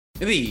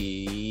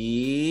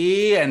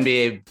The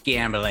NBA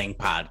Gambling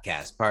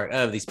Podcast, part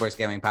of the Sports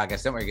Gambling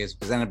Podcast Network, is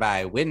presented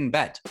by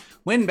WynnBET.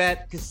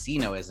 WynnBET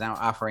Casino is now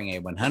offering a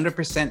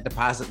 100%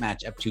 deposit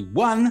match up to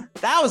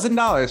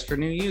 $1,000 for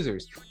new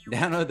users.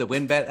 Download the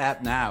WynnBET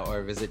app now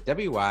or visit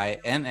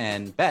wynnbet.com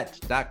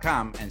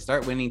and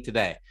start winning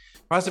today.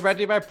 Also brought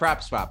to you by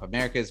PropSwap,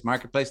 America's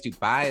marketplace to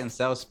buy and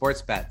sell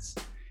sports bets.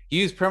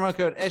 Use promo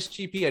code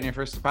SGP on your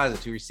first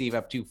deposit to receive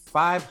up to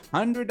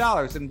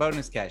 $500 in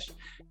bonus cash.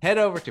 Head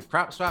over to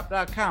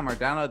PropSwap.com or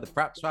download the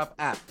PropSwap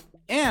app.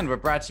 And we're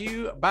brought to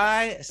you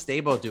by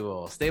Stable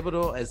Duel. Stable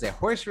Duel is a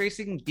horse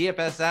racing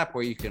DFS app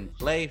where you can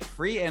play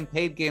free and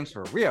paid games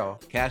for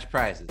real cash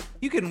prizes.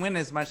 You can win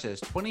as much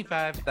as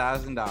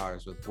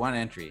 $25,000 with one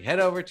entry. Head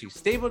over to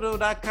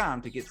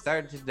StableDuel.com to get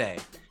started today.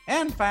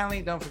 And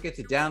finally, don't forget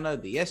to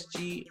download the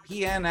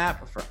SGPN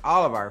app for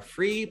all of our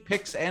free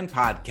picks and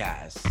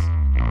podcasts.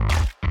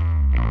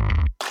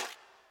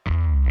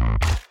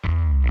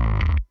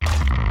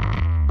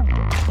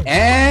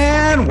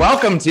 And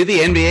welcome to the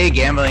NBA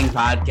Gambling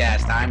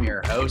Podcast. I'm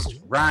your host,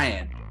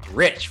 Ryan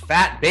Rich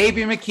Fat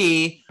Baby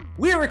McKee.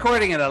 We're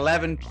recording at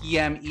 11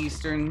 p.m.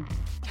 Eastern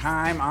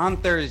time on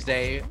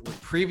Thursday. We're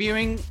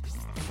previewing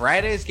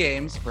Friday's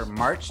games for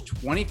March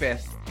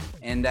 25th.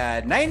 And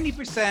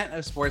 90%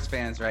 of sports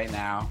fans right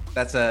now,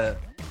 that's a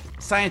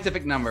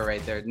scientific number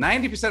right there.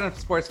 90% of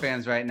sports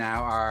fans right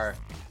now are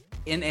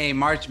in a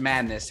March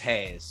Madness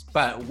haze.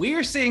 But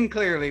we're seeing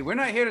clearly, we're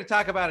not here to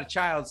talk about a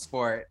child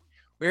sport.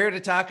 We're here to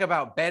talk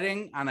about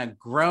betting on a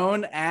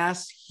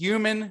grown-ass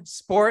human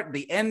sport,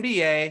 the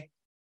NBA.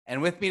 And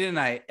with me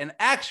tonight, an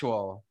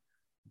actual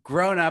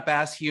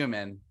grown-up-ass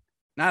human,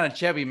 not a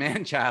chubby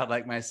man-child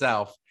like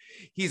myself.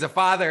 He's a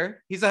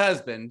father. He's a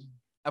husband,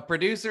 a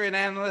producer and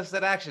analyst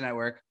at Action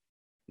Network.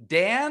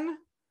 Dan,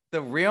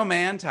 the real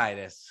man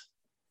Titus.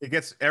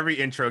 Every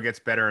intro gets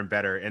better and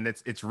better. And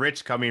it's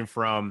Rich coming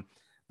from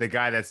the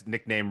guy that's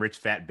nicknamed Rich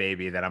Fat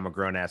Baby, that I'm a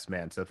grown-ass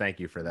man. So thank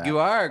you for that. You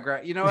are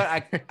you know what?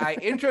 I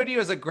introed you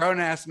as a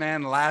grown-ass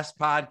man last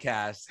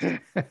podcast,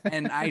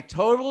 and I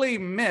totally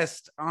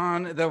missed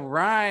on the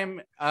rhyme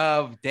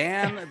of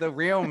Dan the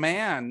real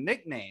man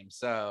nickname.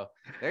 So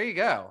there you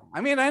go.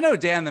 I mean, I know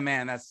Dan the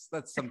man. That's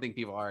something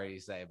people already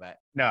say, but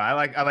no, I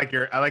like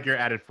your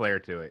added flair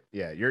to it.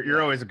 Yeah,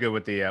 you're always good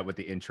with the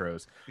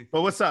intros.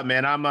 But what's up,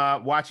 man?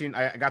 I'm watching.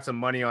 I got some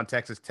money on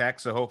Texas Tech,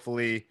 so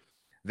hopefully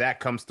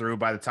that comes through.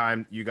 By the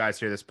time you guys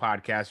hear this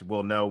podcast,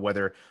 we'll know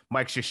whether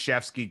Mike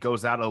Krzyzewski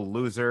goes out a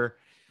loser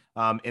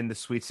in the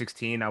Sweet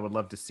 16. I would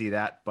love to see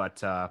that, but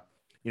that's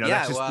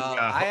just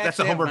that's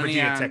a Homer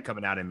Virginia Tech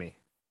coming out in me.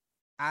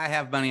 I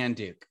have money on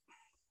Duke.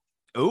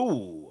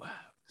 Ooh,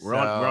 we're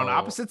on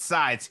opposite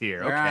sides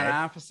here. We're on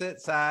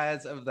opposite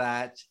sides of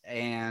that,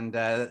 and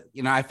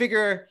I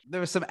figure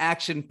there was some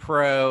Action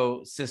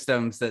Pro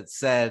systems that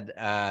said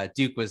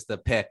Duke was the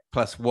pick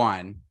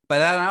 +1. But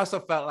then I also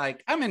felt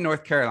like I'm in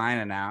North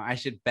Carolina now. I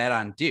should bet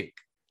on Duke.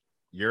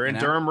 You're in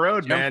Durham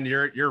Road, man.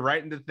 You're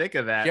right in the thick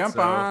of that. Jump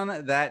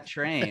on that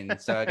train.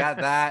 So I got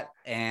that,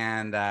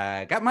 and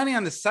got money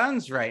on the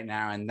Suns right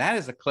now, and that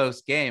is a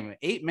close game.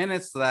 8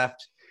 minutes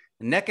left,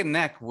 neck and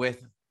neck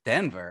with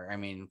Denver. I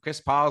mean,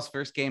 Chris Paul's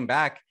first game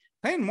back,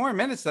 playing more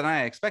minutes than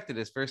I expected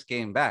his first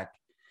game back.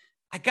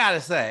 I gotta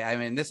say, I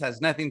mean, this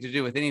has nothing to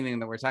do with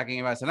anything that we're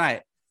talking about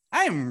tonight.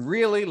 I am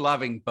really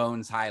loving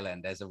Bones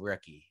Highland as a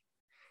rookie.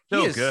 He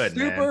is good,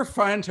 super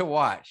fun to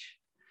watch.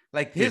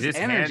 Like his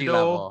energy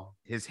level,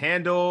 his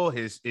handle,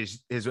 his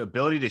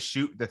ability to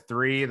shoot the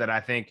three. That I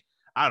think,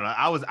 I don't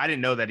know. I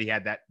didn't know that he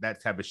had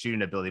that type of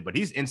shooting ability, but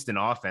he's instant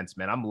offense,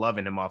 man. I'm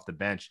loving him off the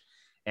bench,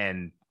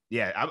 and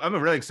yeah, I'm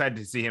really excited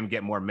to see him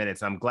get more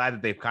minutes. I'm glad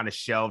that they've kind of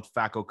shelved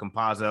Facu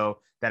Campazzo.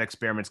 That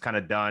experiment's kind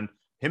of done.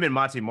 Him and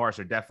Monty Morris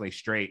are definitely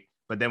straight,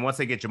 but then once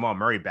they get Jamal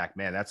Murray back,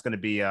 man, that's going to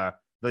be a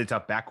really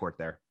tough backcourt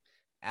there.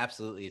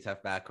 Absolutely a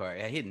tough backcourt.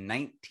 Yeah, he had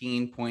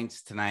 19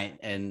 points tonight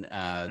in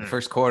the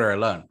first quarter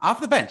alone off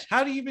the bench.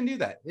 How do you even do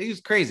that? He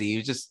was crazy. He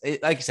was just,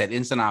 like you said,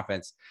 instant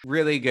offense.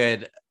 Really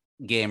good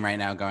game right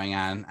now going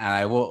on. And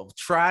I will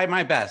try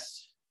my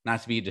best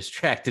not to be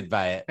distracted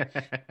by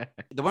it.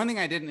 The one thing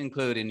I didn't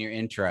include in your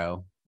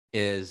intro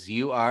is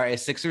you are a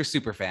Sixers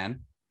super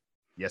fan.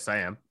 Yes, I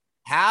am.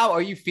 How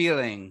are you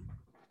feeling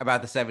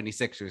about the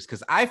 76ers?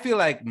 Because I feel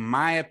like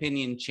my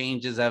opinion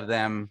changes of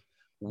them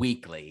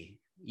weekly.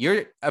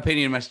 Your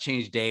opinion must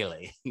change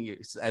daily. You're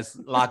as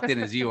locked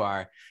in as you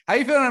are. How are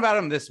you feeling about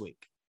them this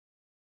week?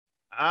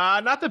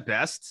 Not the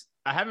best.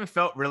 I haven't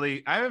felt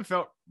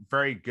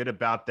very good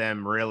about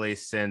them really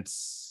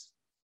since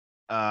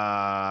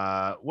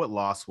what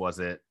loss was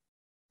it?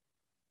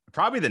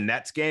 Probably the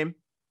Nets game.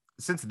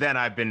 Since then,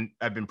 I've been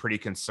pretty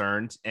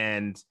concerned,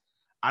 and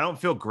I don't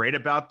feel great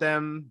about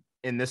them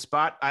in this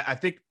spot. I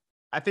think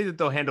that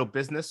they'll handle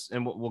business,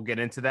 and we'll get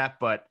into that,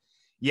 but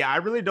yeah, I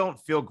really don't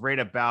feel great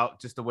about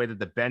just the way that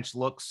the bench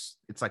looks.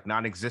 It's like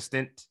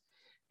non-existent.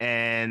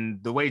 And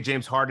the way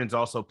James Harden's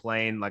also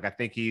playing, like I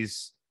think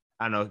he's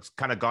kind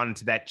of gone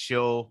into that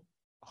chill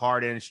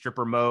Harden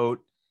stripper mode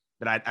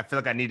that I feel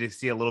like I need to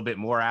see a little bit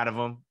more out of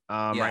him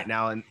right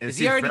now. And is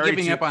he already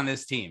giving up on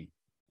this team?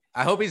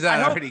 I hope he's not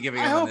already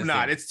giving. I up hope on this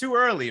not. team. It's too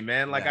early,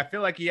 man. Like Yeah. I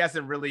feel like he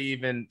hasn't really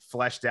even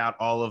fleshed out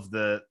all of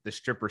the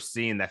stripper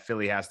scene that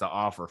Philly has to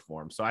offer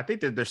for him. So I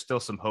think that there's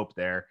still some hope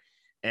there.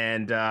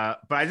 And but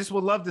I just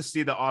would love to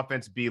see the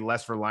offense be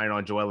less reliant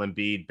on Joel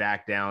Embiid,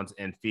 back downs,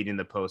 and feeding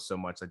the post so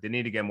much. Like they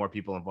need to get more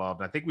people involved.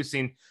 And I think we've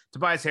seen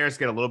Tobias Harris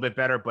get a little bit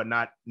better, but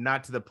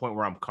not to the point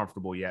where I'm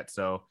comfortable yet.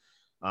 So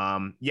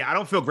yeah, I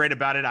don't feel great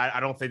about it. I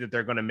don't think that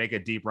they're going to make a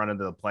deep run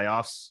into the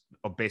playoffs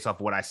based off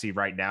what I see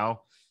right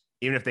now.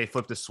 Even if they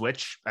flip the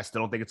switch, I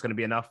still don't think it's going to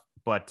be enough.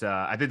 But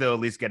I think they'll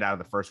at least get out of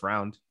the first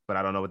round. But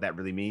I don't know what that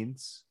really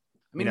means.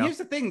 I mean, here's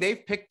the thing.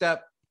 They've picked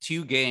up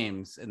 2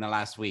 games in the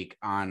last week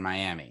on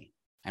Miami.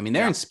 I mean,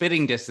 they're in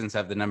spitting distance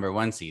of the number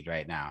 1 seed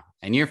right now.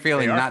 And you're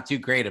feeling not too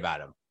great about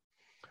them.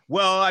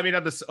 Well, I mean,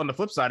 on the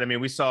flip side, I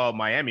mean, we saw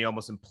Miami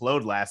almost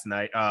implode last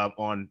night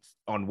on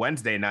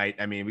Wednesday night.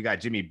 I mean, we got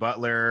Jimmy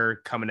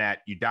Butler coming at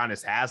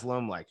Udonis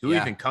Haslem. Like, who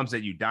even comes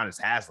at Udonis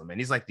Haslem? And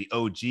he's like the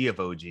OG of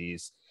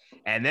OGs.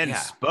 And then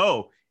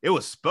Spo, it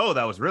was Spo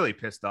that was really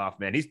pissed off,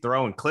 man. He's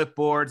throwing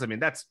clipboards. I mean,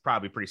 that's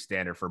probably pretty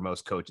standard for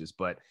most coaches.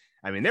 But,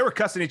 I mean, they were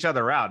cussing each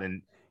other out.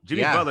 And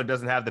Jimmy Butler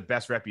doesn't have the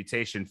best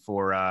reputation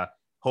for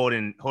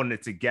holding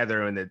it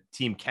together and the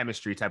team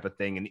chemistry type of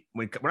thing. And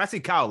when I see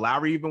Kyle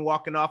Lowry even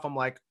walking off, I'm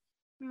like,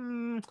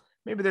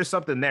 maybe there's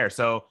something there.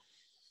 So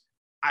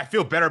I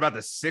feel better about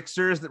the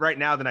Sixers right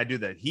now than I do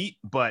the Heat.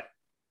 But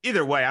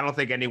either way, I don't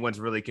think anyone's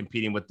really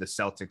competing with the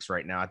Celtics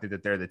right now. I think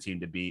that they're the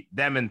team to beat.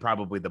 Them and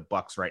probably the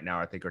Bucks right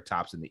now, I think, are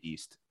tops in the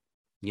East.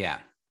 Yeah.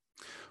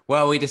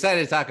 Well, we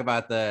decided to talk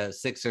about the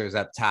Sixers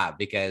up top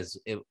because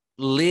it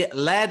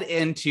led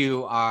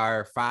into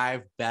our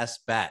 5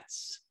 best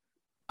bets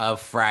of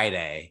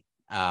Friday.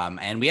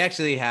 And we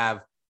actually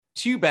have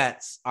 2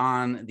 bets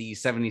on the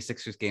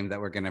 76ers game that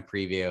we're going to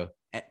preview,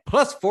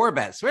 plus 4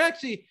 bets. We're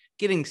actually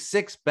getting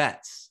 6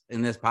 bets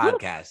in this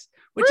podcast,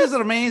 which is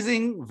an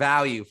amazing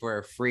value for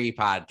a free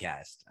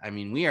podcast. I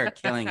mean, we are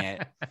killing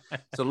it.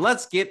 So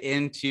let's get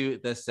into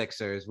the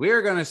Sixers.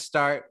 We're going to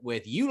start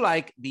with, you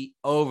like the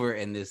over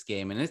in this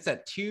game, and it's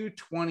at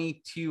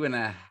 222 and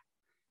a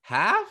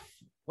half.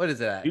 What is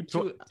it?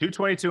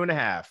 222 and a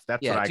half.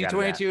 That's what I got.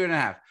 222 and a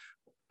half.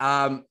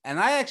 And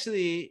I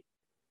actually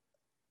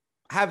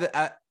have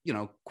a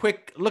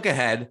quick look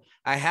ahead.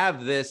 I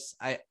have this.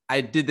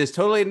 I did this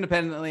totally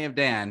independently of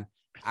Dan.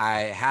 I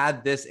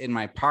had this in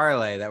my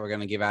parlay that we're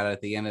going to give out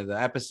at the end of the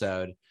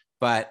episode,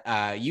 but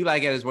you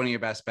like it as one of your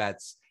best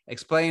bets.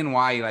 Explain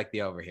why you like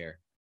the over here.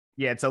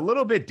 Yeah, it's a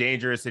little bit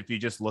dangerous if you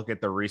just look at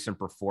the recent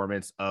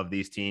performance of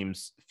these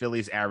teams.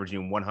 Philly's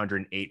averaging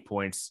 108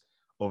 points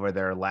over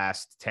their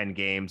last 10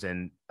 games,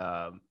 and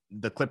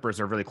the Clippers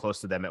are really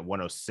close to them at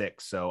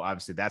 106. So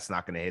obviously that's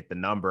not going to hit the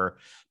number.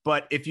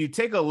 But if you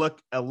take a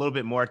look a little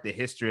bit more at the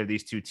history of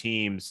these two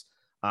teams,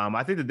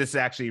 I think that this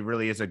actually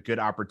really is a good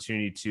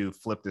opportunity to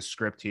flip the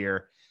script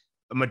here.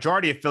 A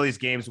majority of Philly's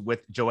games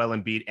with Joel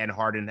Embiid and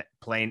Harden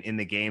playing in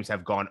the games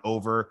have gone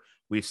over.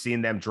 We've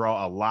seen them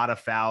draw a lot of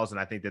fouls, and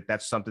I think that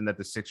that's something that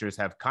the Sixers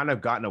have kind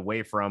of gotten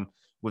away from,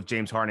 with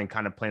James Harden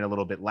kind of playing a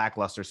little bit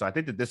lackluster. So I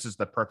think that this is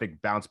the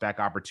perfect bounce back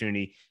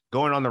opportunity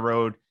going on the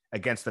road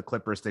against the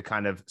Clippers to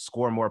kind of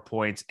score more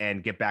points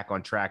and get back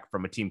on track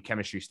from a team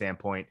chemistry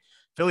standpoint.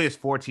 Philly is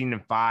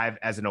 14-5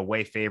 as an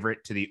away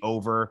favorite to the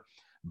over.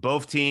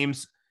 Both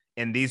teams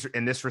in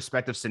this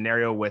respective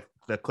scenario, with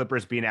the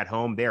Clippers being at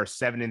home, they are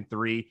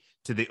 7-3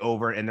 to the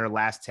over in their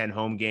last 10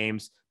 home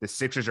games. The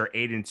Sixers are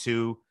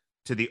 8-2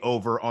 to the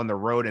over on the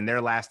road in their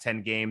last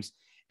 10 games.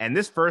 And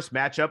this first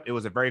matchup, it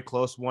was a very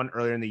close one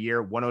earlier in the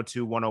year,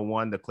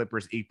 102-101. The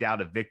Clippers eked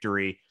out a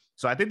victory.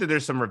 So I think that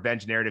there's some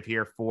revenge narrative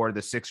here for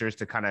the Sixers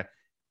to kind of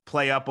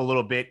play up a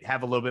little bit,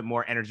 have a little bit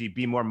more energy,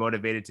 be more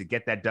motivated to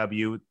get that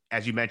W.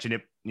 As you mentioned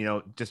it,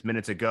 just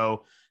minutes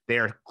ago, they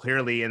are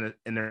clearly in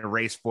the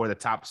race for the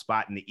top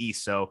spot in the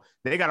East. So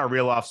they got to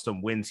reel off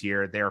some wins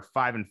here. They are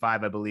 5-5,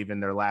 I believe, in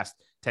their last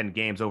 10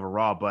 games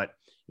overall. But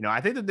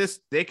I think that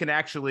they can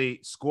actually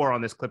score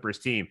on this Clippers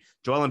team.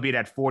 Joel Embiid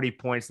had 40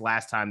 points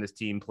last time this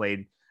team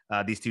played.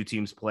 These two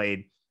teams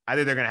played. I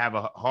think they're going to have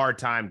a hard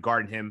time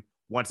guarding him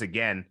once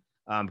again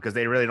because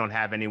they really don't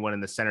have anyone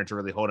in the center to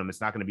really hold him.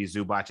 It's not going to be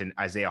Zubac and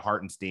Isaiah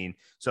Hartenstein.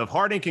 So if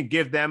Harden can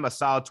give them a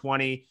solid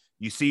 20,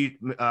 you see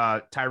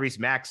Tyrese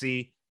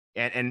Maxey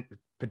and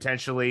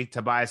potentially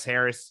Tobias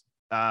Harris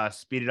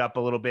speed it up a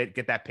little bit,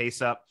 get that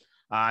pace up.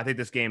 I think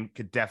this game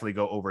could definitely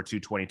go over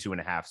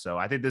 222.5. So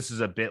I think this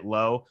is a bit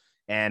low.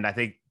 And I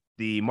think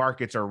the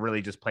markets are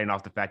really just playing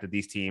off the fact that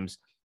these teams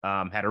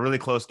had a really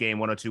close game,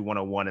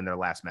 102-101 in their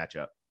last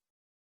matchup.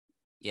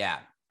 Yeah,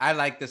 I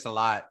like this a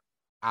lot.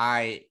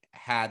 I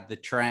read the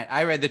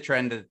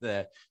trend that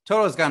the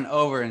total has gone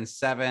over in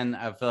 7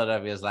 of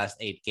Philadelphia's last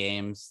 8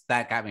 games.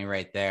 That got me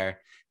right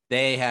there.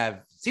 They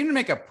have seemed to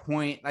make a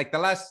point, like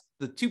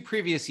the 2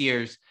 previous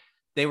years,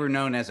 they were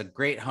known as a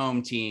great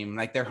home team.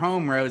 Like their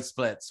home road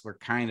splits were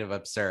kind of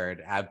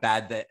absurd.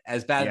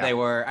 They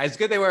were, as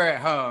good they were at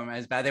home,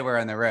 as bad they were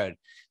on the road.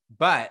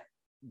 But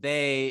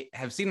they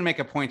have seemed to make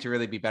a point to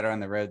really be better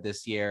on the road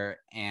this year.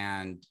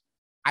 And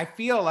I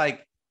feel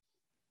like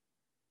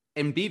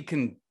Embiid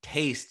can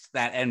taste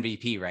that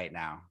MVP right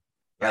now.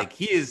 Yeah. Like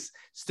he is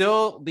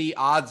still the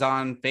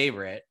odds-on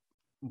favorite,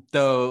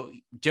 though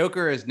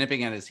Joker is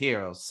nipping at his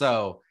heels.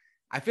 So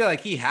I feel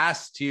like he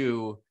has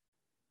to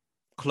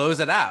close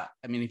it out.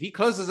 I mean, if he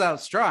closes out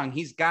strong,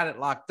 he's got it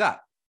locked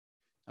up.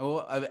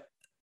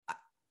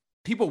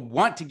 People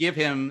want to give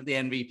him the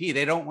MVP.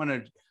 They don't want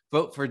to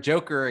vote for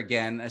Joker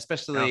again,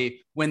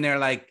 especially when they're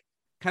like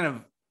kind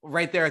of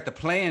right there at the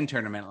play-in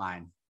tournament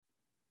line.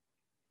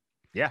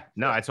 Yeah,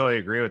 no, I totally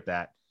agree with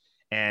that.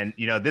 And,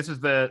 you know, this is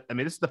the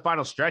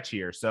final stretch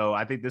here. So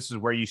I think this is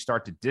where you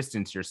start to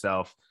distance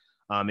yourself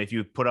if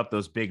you put up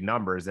those big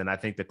numbers. And I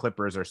think the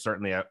Clippers are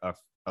certainly a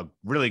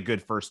really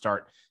good first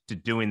start to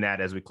doing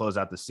that as we close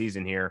out the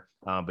season here.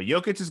 But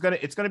Jokic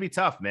it's going to be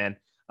tough, man.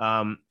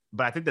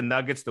 But I think the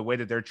Nuggets, the way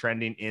that they're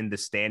trending in the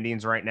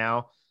standings right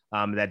now,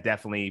 that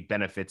definitely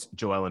benefits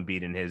Joel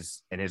Embiid and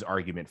his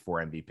argument for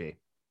MVP.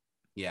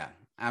 Yeah,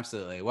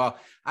 absolutely. Well,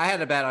 I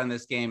had a bet on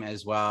this game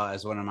as well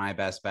as one of my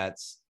best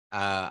bets.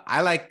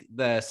 I like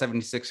the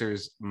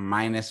 76ers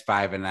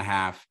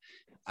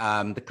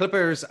 -5.5. The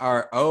Clippers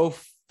are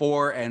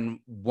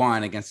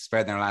 0-4-1 against the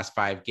spread in their last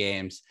 5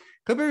 games.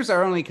 Clippers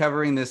are only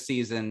covering this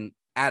season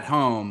at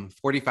home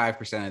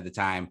 45% of the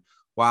time,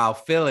 while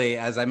Philly,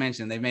 as I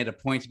mentioned, they've made a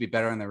point to be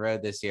better on the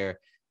road this year.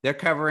 They're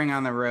covering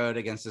on the road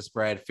against the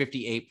spread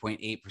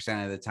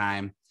 58.8% of the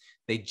time.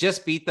 They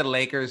just beat the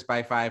Lakers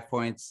by 5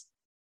 points.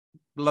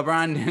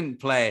 LeBron didn't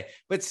play,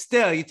 but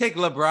still, you take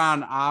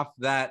LeBron off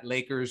that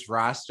Lakers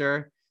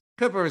roster,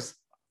 Clippers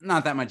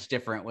not that much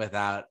different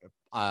without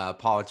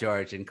Paul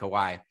George and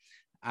Kawhi.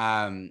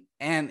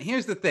 And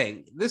here's the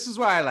thing. This is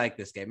why I like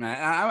this game.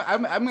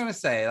 I'm going to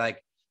say,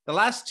 like, the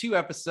last 2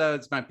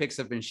 episodes, my picks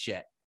have been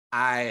shit.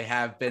 I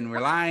have been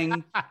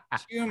relying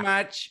too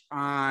much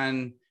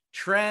on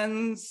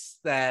trends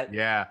that,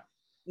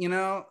 you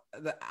know,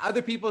 the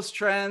other people's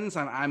trends.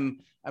 I'm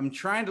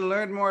trying to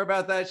learn more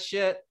about that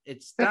shit.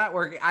 It's not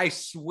working. I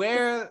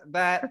swear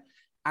that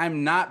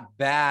I'm not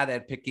bad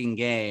at picking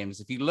games.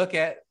 If you look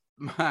at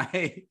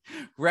my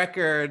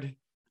record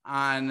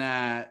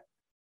on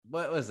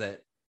what was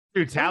it?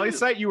 Dude, Tally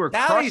Site, you were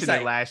crushing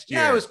it last year.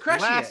 Yeah, I was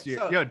crushing last it.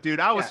 year. Yo, dude,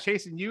 I was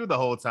chasing you the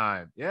whole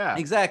time. Yeah,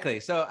 exactly.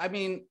 So I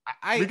mean,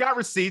 we got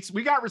receipts.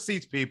 We got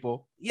receipts,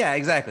 people. Yeah,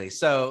 exactly.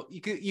 So you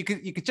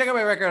could check out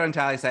my record on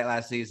Tally Site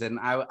last season.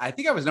 I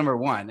think I was number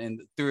 1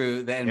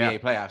 through the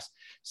NBA playoffs.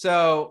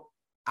 So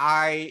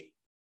I'm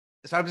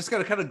just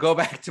gonna kind of go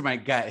back to my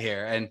gut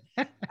here, and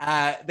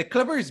the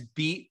Clippers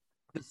beat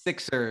the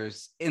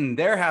Sixers in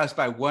their house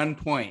by 1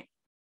 point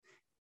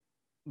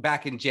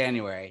back in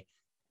January.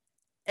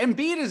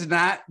 Embiid is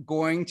not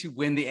going to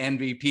win the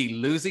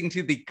MVP, losing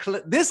to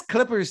this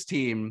Clippers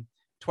team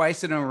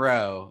twice in a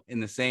row in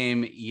the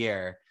same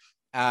year.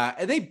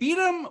 And they beat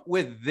them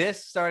with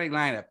this starting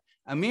lineup: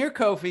 Amir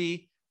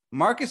Kofi,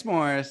 Marcus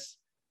Morris,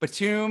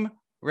 Batum,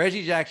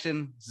 Reggie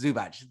Jackson,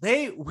 Zubac.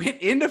 They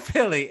went into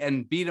Philly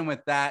and beat them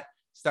with that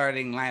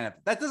starting lineup.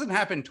 That doesn't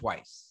happen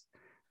twice.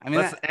 I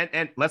mean,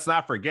 and let's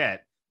not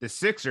forget, the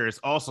Sixers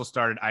also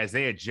started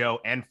Isaiah Joe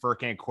and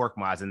Furkan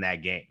Korkmaz in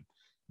that game.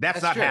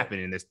 That's not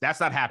happening. That's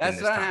not happening.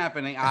 That's not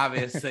happening.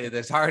 Obviously,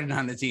 there's Harden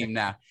on the team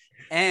now.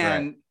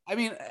 And I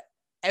mean,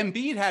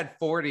 Embiid had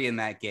 40 in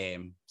that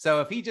game.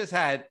 So if he just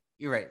had,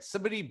 you're right,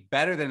 somebody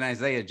better than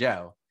Isaiah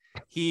Joe,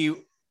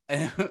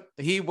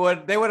 they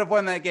would have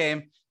won that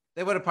game.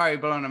 They would have probably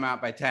blown him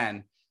out by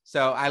 10.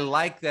 So I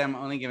like them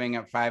only giving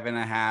up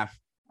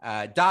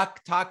 5.5.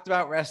 Doc talked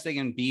about resting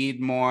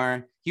Embiid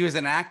more. He was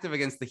inactive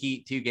against the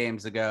Heat 2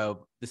 games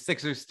ago. The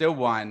Sixers still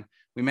won.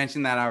 We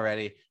mentioned that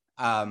already.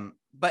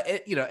 But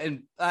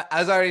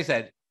as I already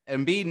said,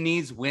 Embiid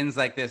needs wins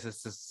like this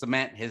to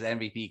cement his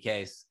MVP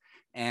case,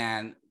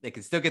 and they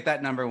can still get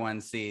that number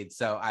 1 seed.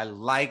 So I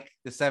like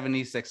the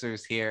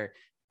 76ers here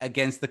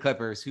against the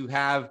Clippers, who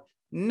have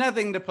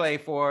nothing to play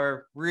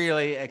for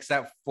really,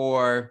 except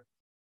for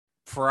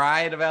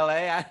pride of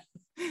LA.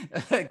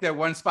 Like they're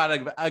 1 spot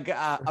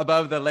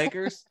above the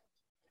Lakers.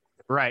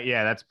 Right.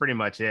 Yeah, that's pretty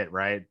much it.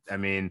 Right. I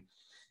mean,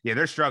 yeah,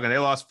 they're struggling. They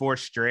lost 4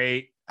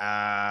 straight.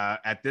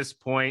 At this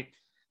point,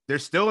 they're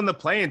still in the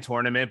play-in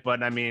tournament,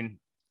 but I mean,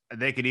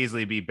 they could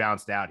easily be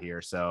bounced out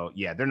here. So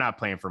yeah, they're not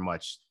playing for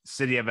much.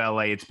 City of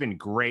LA, it's been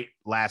great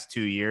last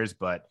 2 years,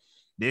 but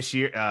this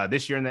year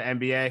in the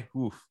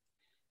NBA,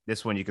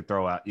 this one you could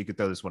throw out. You could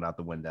throw this one out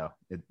the window.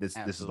 This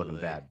is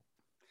looking bad.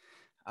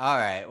 All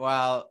right.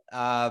 Well,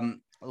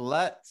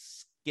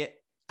 let's get.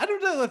 I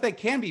don't know if they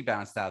can be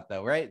bounced out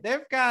though, right?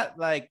 They've got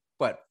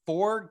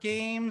 4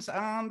 games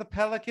on the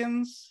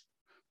Pelicans.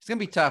 It's gonna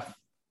be tough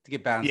to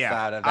get bounced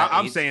out of that.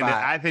 I'm saying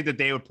that I think that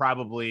they would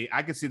probably.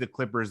 I could see the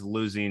Clippers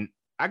losing.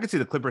 I could see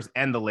the Clippers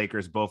and the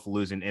Lakers both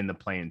losing in the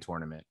play-in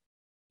tournament.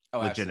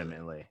 Oh,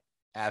 legitimately.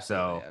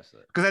 Absolutely.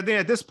 Because I think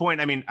at this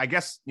point, I mean, I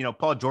guess,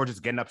 Paul George is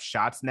getting up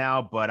shots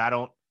now, but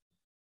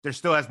there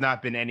still has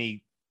not been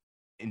any,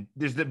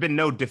 there's been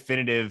no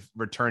definitive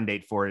return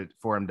date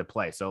for him to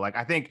play. So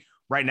I think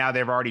right now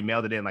they've already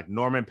mailed it in. Like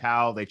Norman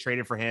Powell, they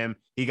traded for him.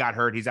 He got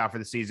hurt. He's out for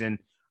the season.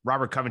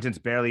 Robert Covington's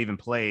barely even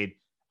played.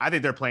 I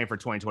think they're playing for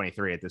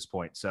 2023 at this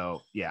point.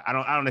 So yeah, I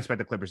don't expect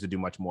the Clippers to do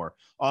much more.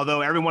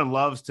 Although everyone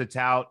loves to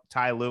tout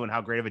Ty Lue and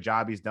how great of a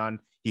job he's done.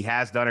 He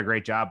has done a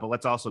great job, but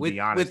let's also be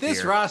honest. With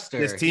this here. roster,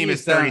 this team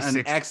is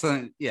 36.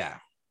 Excellent. Yeah.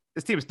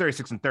 This team is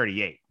 36 and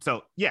 38.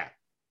 So yeah,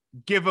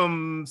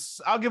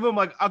 I'll give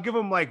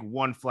him like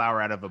one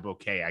flower out of a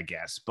bouquet, I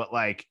guess. But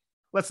like,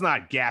 let's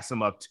not gas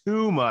him up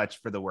too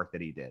much for the work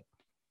that he did.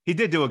 He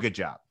did do a good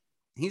job.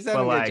 He's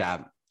done a good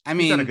job. I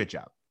mean, he's done a good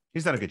job.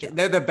 He's done a good job.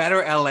 They're the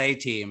better LA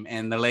team,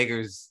 and the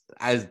Lakers,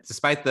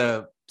 despite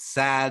the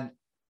sad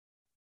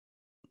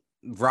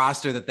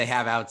roster that they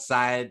have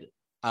outside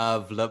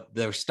of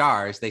their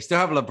stars, they still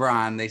have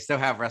LeBron. They still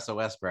have Russell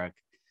Westbrook.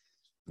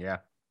 Yeah,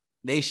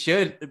 they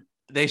should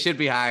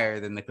be higher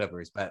than the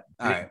Clippers. But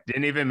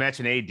didn't even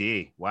mention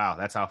AD. Wow,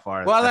 that's how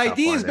far. Well, AD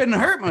has been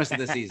hurt most of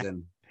the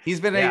season. He's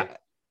been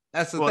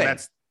that's the thing.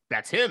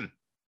 That's him.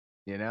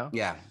 You know.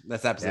 Yeah,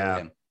 that's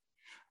absolutely him.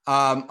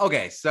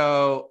 Okay,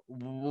 so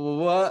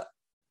what?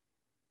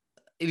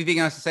 Anything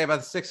else to say about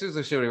the Sixers,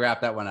 or should we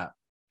wrap that one up?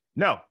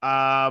 No,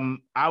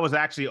 I was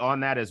actually on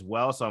that as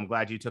well, so I'm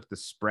glad you took the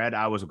spread.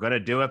 I was gonna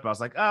do it, but I was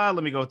like, let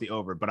me go with the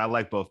over. But I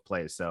like both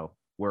plays, so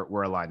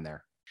we're aligned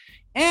there.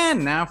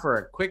 And now for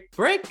a quick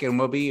break, and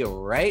we'll be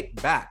right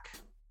back.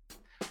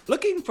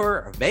 Looking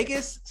for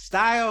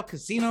Vegas-style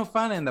casino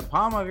fun in the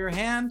palm of your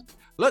hand?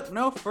 Look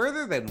no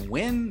further than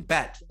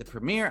WynnBET, the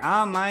premier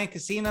online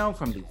casino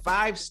from the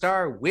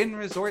 5-star Wynn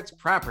Resorts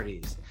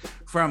properties.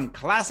 From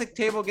classic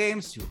table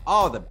games to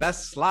all the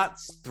best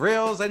slots,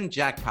 thrills, and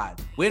jackpots,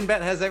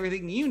 WynnBET has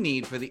everything you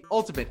need for the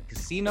ultimate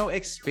casino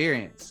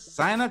experience.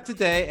 Sign up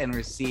today and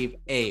receive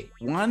a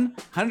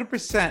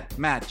 100%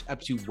 match up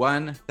to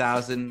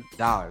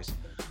 $1,000.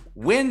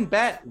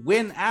 WynnBET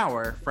Win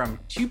Hour from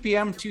 2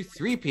 p.m. to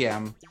 3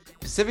 p.m.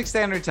 Pacific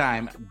Standard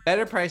Time.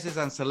 Better prices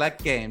on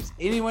select games.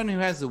 Anyone who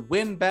has the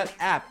WynnBET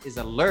app is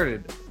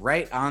alerted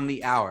right on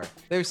the hour.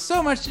 There's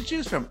so much to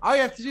choose from. All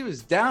you have to do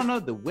is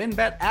download the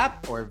WynnBET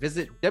app or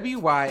visit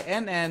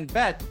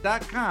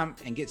wynnbet.com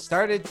and get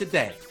started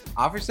today.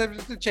 Offer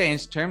subject to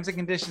change. Terms and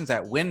conditions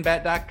at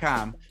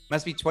wynnbet.com.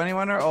 Must be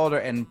 21 or older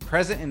and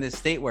present in the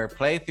state where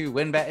play through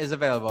WynnBET is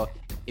available.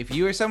 If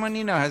you or someone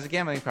you know has a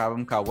gambling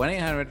problem, call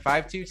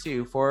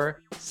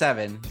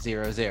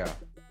 1-800-522-4700.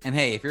 And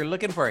hey, if you're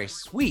looking for a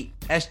sweet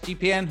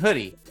SGPN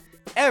hoodie,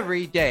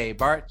 every day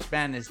March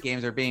Madness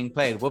games are being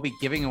played. We'll be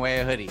giving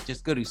away a hoodie.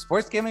 Just go to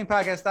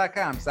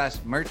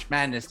sportsgamblingpodcast.com/Merch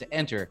Madness to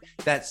enter.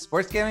 That's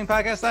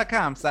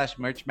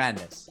sportsgamblingpodcast.com/Merch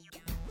Madness.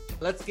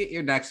 Let's get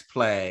your next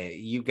play.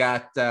 You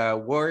got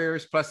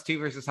Warriors +2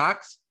 versus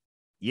Hawks.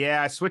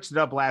 Yeah, I switched it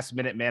up last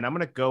minute, man. I'm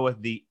going to go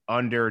with the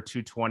under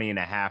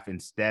 220.5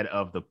 instead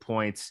of the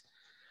points.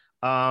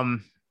 Why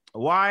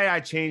I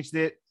changed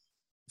it?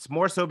 It's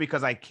more so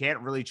because I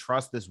can't really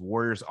trust this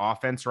Warriors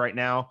offense right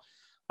now.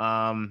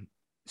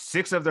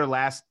 6 of their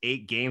last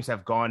 8 games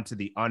have gone to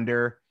the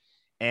under,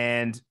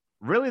 and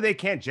really they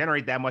can't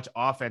generate that much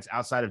offense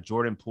outside of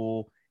Jordan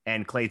Poole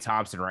and Klay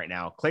Thompson right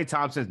now. Klay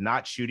Thompson's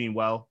not shooting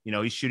well. You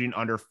know, he's shooting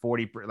under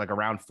 40, like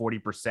around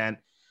 40%.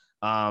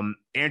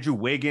 Andrew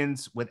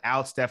Wiggins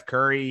without Steph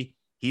Curry,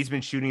 he's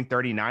been shooting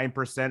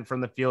 39% from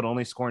the field,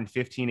 only scoring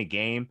 15 a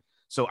game.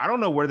 So I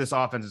don't know where this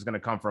offense is going to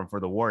come from for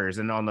the Warriors.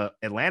 And on the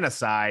Atlanta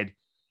side,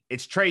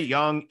 it's Trae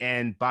Young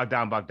and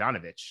Bogdan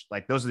Bogdanović.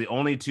 Like, those are the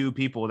only 2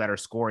 people that are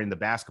scoring the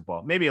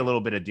basketball. Maybe a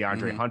little bit of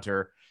DeAndre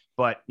Hunter,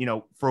 but you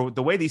know, for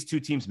the way these 2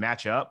 teams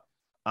match up,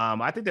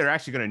 I think they're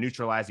actually going to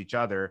neutralize each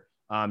other.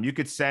 You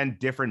could send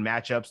different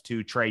matchups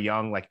to Trae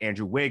Young, like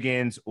Andrew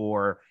Wiggins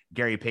or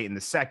Gary Payton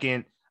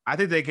II. I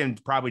think they can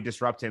probably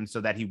disrupt him so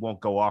that he won't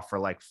go off for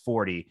like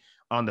 40.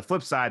 On the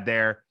flip side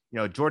there, you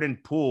know, Jordan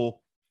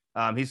Poole,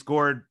 he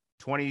scored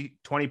 20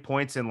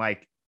 points in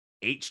like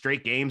 8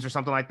 straight games or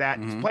something like that.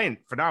 He's playing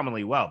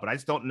phenomenally well, but I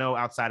just don't know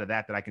outside of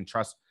that I can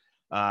trust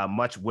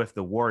much with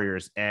the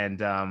Warriors.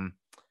 And,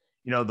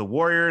 you know, the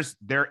Warriors,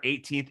 they're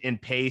 18th in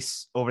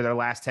pace over their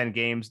last 10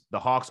 games. The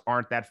Hawks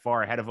aren't that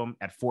far ahead of them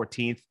at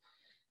 14th.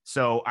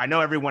 So I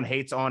know everyone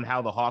hates on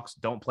how the Hawks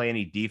don't play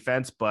any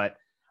defense, but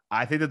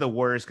I think that the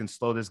Warriors can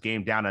slow this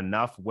game down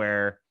enough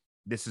where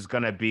this is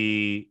going to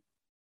be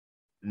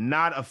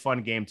not a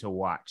fun game to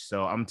watch.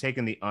 So I'm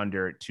taking the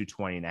under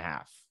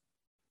 220.5.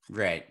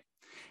 Right.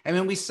 I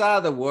mean, we saw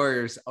the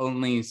Warriors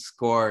only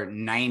score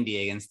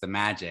 90 against the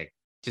Magic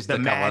just a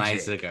couple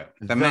nights ago.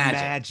 The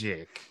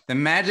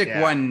Magic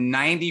won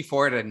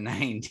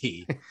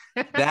 94-90.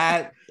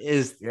 That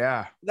is,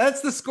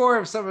 that's the score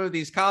of some of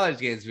these college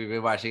games we've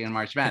been watching in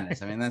March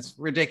Madness. I mean, that's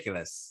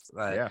ridiculous.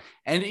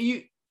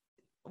 And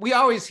we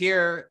always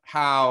hear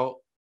how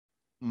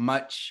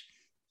much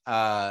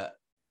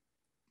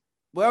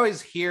we always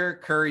hear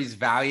Curry's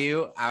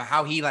value,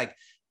 how he like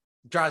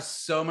draws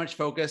so much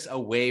focus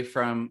away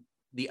from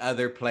the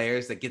other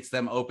players that gets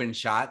them open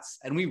shots.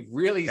 And we've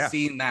really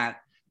seen that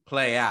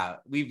play out.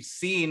 We've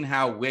seen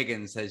how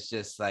Wiggins has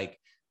just like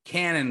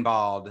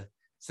cannonballed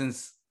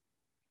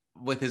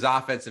with his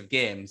offensive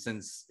game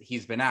since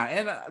he's been out,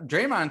 and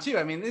Draymond too.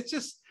 I mean, it's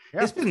just,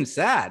 it's been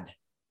sad.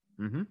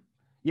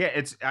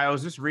 Yeah, I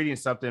was just reading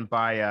something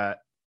by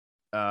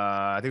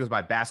I think it was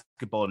by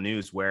Basketball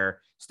News,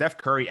 where Steph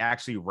Curry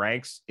actually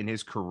ranks in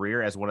his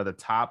career as one of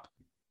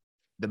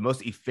the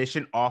most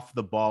efficient off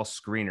the ball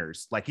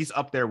screeners. Like he's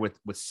up there with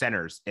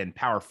centers and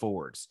power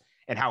forwards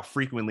and how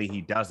frequently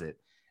he does it.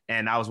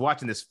 And I was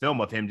watching this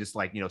film of him just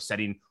like,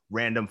 setting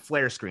random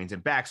flare screens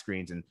and back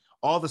screens and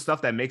all the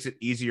stuff that makes it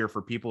easier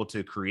for people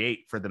to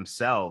create for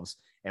themselves.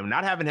 And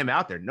not having him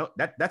out there, no,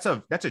 that's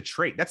a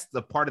trait. That's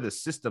the part of the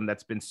system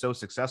that's been so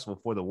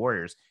successful for the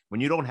Warriors. When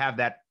you don't have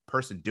that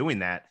person doing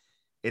that,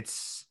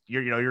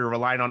 you're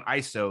relying on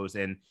ISOs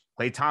and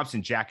Klay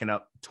Thompson jacking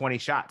up 20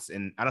 shots.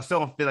 And I still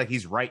don't feel like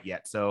he's right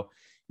yet. So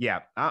yeah,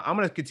 I'm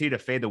going to continue to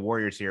fade the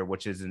Warriors here,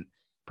 which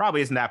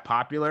probably isn't that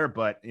popular,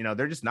 but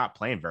they're just not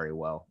playing very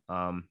well.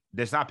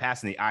 They're not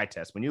passing the eye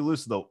test. When you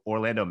lose to the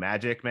Orlando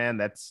Magic,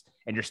 man,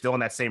 and you're still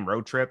on that same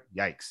road trip.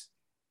 Yikes.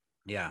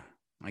 Yeah,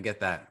 I get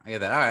that. All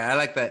right. I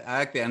like that. I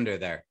like the under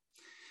there.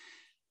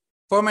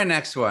 For my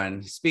next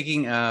one,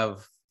 speaking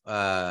of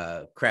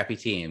crappy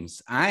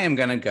teams, I am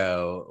going to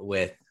go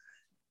with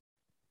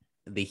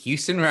the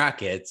Houston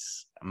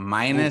Rockets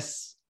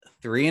minus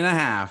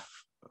 3.5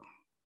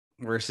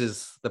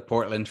 versus the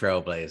Portland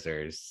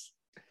Trailblazers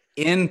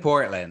in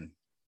Portland.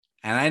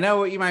 And I know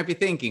what you might be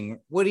thinking.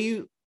 What are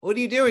you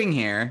doing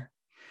here?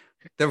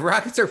 The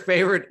Rockets are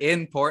favored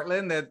in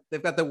Portland.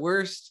 They've got the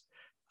worst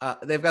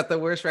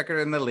record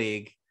in the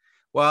league.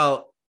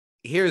 Well,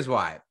 here's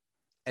why.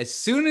 As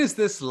soon as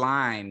this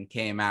line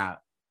came out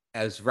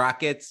as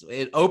Rockets,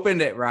 it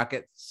opened at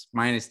Rockets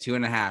minus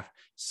 2.5.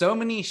 So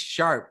many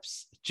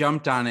sharps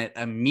jumped on it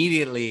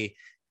immediately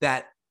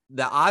that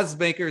the odds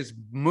makers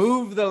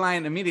moved the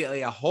line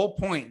immediately a whole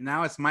point.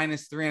 Now it's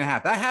minus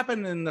 3.5. That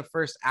happened in the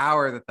first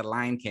hour that the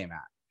line came out,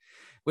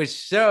 which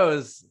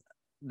shows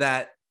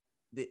that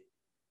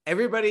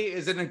everybody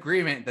is in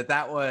agreement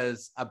that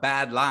was a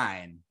bad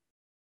line.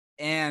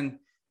 And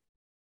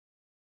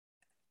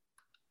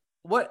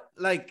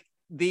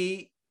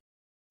the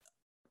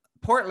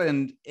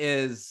Portland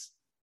is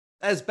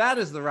as bad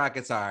as the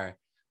Rockets are.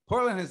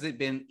 Portland has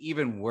been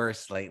even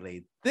worse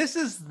lately. This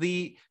is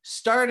the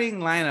starting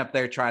lineup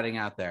they're trotting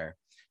out there.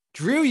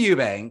 Drew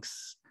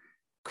Eubanks,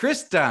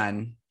 Chris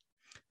Dunn,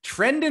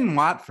 Trendon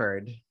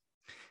Watford,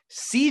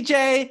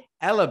 CJ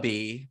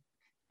Ellaby,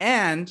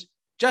 and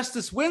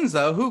Justice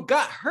Winslow, who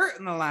got hurt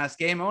in the last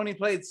game, only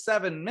played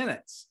 7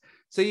 minutes.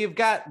 So you've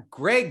got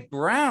Greg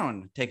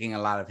Brown taking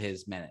a lot of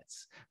his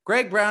minutes.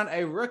 Greg Brown,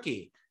 a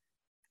rookie.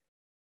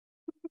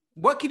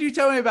 What could you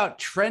tell me about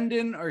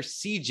Trendon or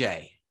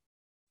CJ?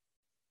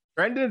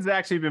 Trendon's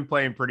actually been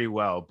playing pretty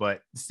well, but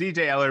CJ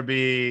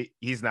Ellaby,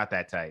 he's not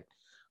that tight.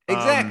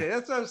 Exactly.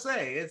 That's what I'm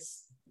saying.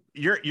 It's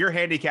your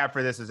handicap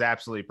for this is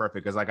absolutely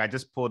perfect because I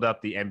just pulled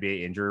up the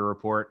NBA injury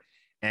report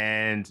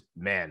and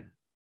man,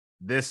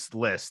 this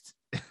list,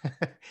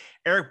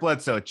 Eric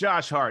Bledsoe,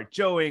 Josh Hart,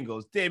 Joe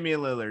Ingles, Damian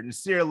Lillard,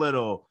 Nasir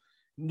Little,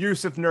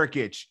 Yusuf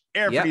Nurkic,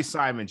 Anthony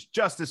Simons,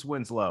 Justice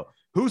Winslow.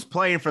 Who's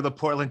playing for the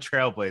Portland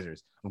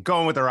Trailblazers? I'm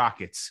going with the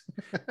Rockets.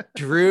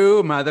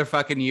 Drew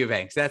motherfucking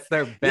Eubanks. That's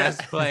their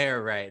best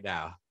player right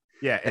now.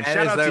 Yeah, and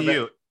shout out to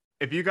you.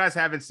 If you guys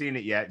haven't seen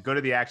it yet, go to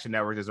the Action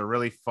Network. There's a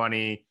really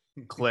funny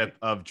clip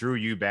of Drew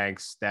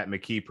Eubanks that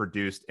McKee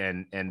produced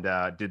and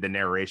did the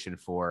narration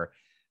for.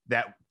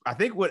 That I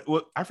think what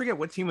I forget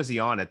what team was he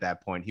on at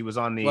that point. He was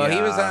on he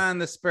was on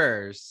the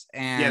Spurs.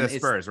 And the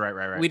Spurs,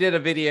 right. We did a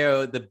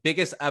video, the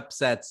biggest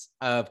upsets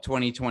of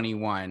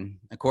 2021,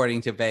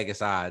 according to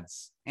Vegas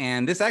odds.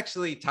 And this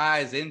actually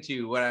ties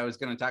into what I was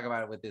going to talk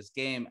about with this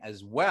game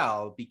as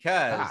well,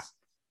 because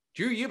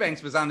Drew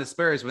Eubanks was on the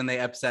Spurs when they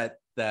upset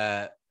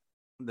the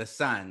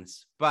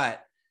Suns.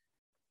 But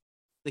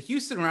the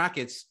Houston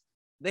Rockets,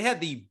 they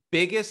had the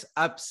biggest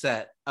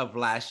upset of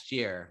last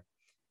year.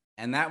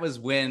 And that was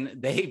when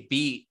they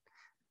beat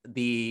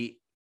the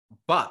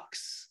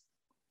Bucks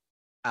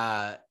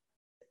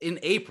in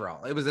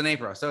April. It was in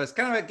April. So it's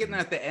kind of like getting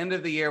at the end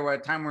of the year,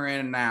 what time we're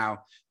in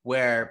now,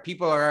 where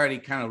people are already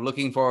kind of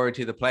looking forward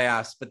to the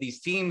playoffs. But these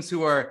teams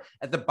who are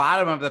at the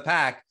bottom of the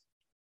pack,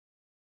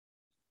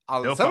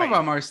 some of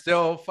them are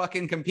still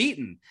fucking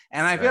competing.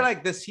 And I feel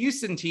like this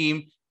Houston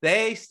team,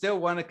 they still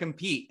want to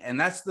compete. And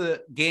that's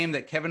the game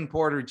that Kevin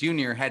Porter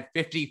Jr. had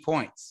 50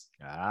 points.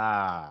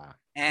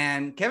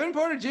 And Kevin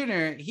Porter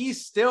Jr.,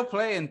 he's still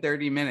playing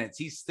 30 minutes.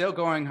 He's still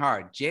going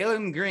hard.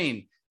 Jalen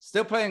Green,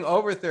 still playing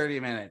over 30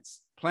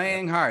 minutes,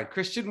 playing hard.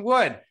 Christian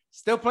Wood,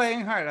 still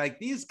playing hard. Like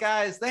these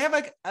guys, they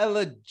have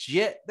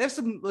there's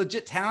some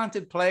legit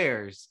talented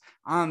players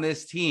on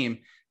this team.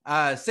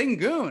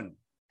 Sengun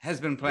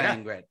has been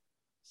playing great.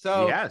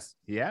 So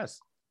he has.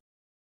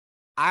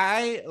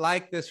 I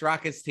like this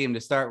Rockets team to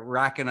start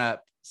racking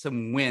up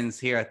some wins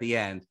here at the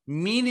end.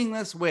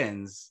 Meaningless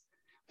wins,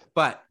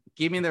 but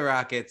give me the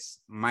Rockets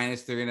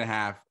minus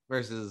 3.5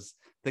 versus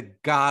the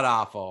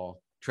god-awful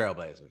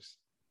Trailblazers.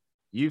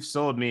 You've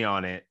sold me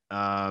on it.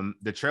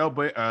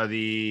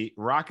 The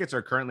Rockets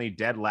are currently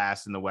dead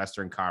last in the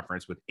Western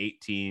Conference with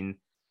 18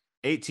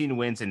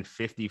 wins and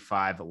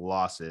 55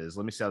 losses.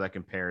 Let me see how that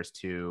compares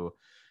to.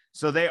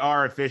 So they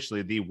are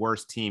officially the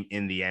worst team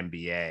in the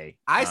NBA.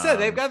 I said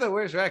they've got the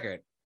worst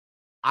record.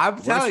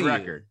 I'm telling Worst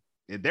record.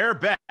 They're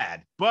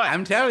bad, but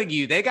I'm telling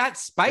you, they got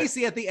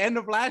spicy at the end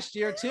of last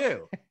year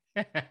too.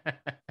 The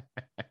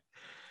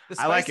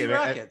I like it, man.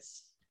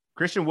 Rockets.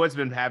 Christian Wood's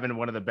been having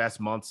one of the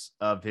best months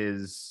of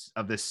this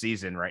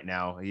season right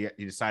now. He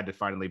decided to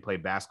finally play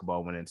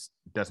basketball when it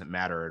doesn't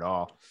matter at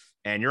all.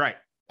 And you're right.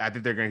 I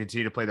think they're going to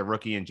continue to play the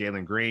rookie and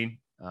Jalen Green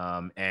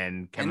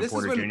and Kevin Porter Jr. This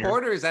is when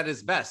Porter is at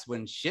his best,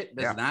 when shit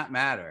does not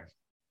matter.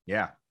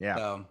 Yeah.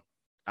 So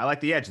I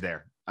like the edge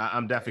there.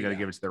 I'm definitely going to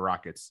give it to the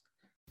Rockets.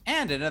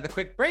 And another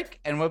quick break,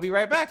 and we'll be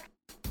right back.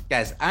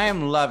 Guys, I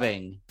am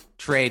loving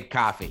Trade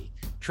Coffee.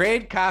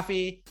 Trade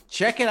Coffee,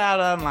 check it out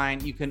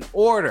online. You can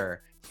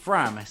order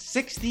from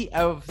 60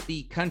 of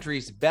the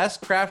country's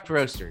best craft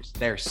roasters.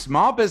 They're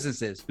small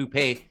businesses who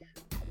pay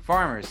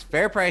farmers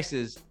fair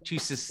prices to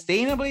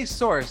sustainably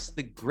source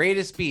the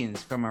greatest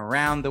beans from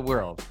around the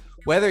world.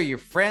 Whether your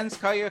friends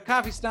call you a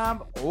coffee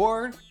snob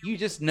or you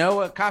just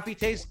know a coffee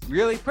tastes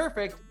really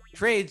perfect,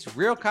 Trade's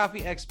real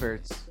coffee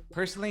experts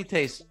personally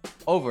taste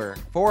over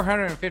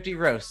 450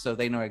 roasts, so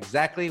they know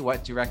exactly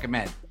what to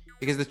recommend.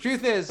 Because the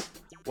truth is,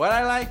 what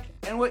I like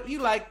and what you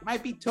like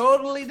might be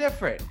totally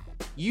different.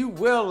 You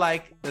will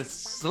like the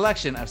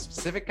selection of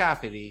specific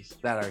coffees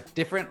that are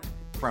different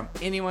from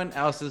anyone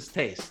else's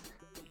taste.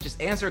 Just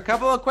answer a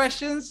couple of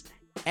questions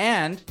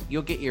and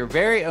you'll get your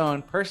very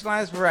own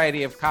personalized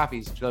variety of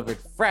coffees delivered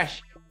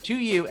fresh to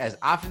you as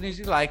often as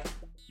you like.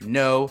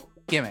 No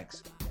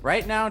gimmicks.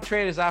 Right now,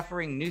 Trade is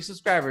offering new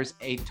subscribers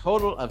a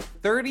total of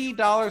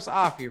 $30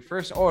 off your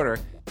first order,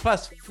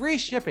 plus free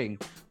shipping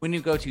when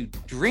you go to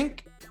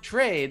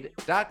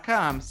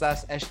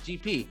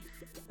drinktrade.com/SGP.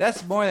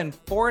 That's more than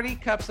 40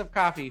 cups of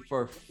coffee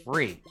for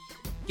free.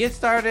 Get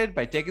started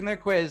by taking their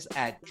quiz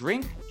at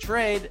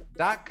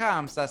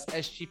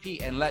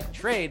drinktrade.com/SGP and let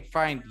Trade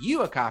find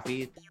you a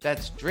coffee.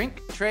 That's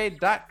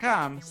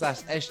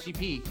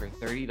drinktrade.com/SGP for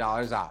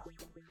 $30 off.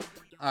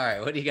 All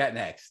right, what do you got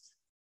next?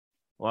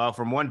 Well,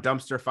 from one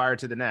dumpster fire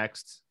to the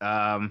next,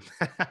 I'm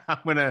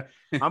gonna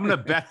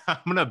bet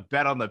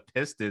on the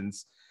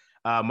Pistons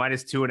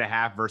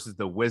 -2.5 versus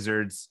the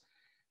Wizards.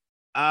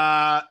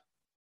 So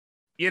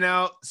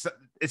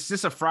it's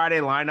just a Friday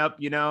lineup.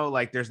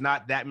 Like there's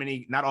not that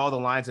many. Not all the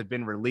lines have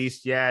been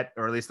released yet,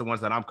 or at least the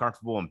ones that I'm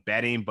comfortable in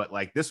betting. But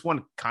like this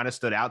one kind of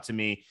stood out to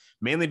me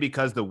mainly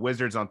because the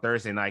Wizards on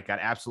Thursday night got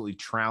absolutely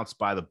trounced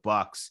by the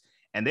Bucks,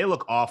 and they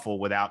look awful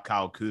without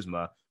Kyle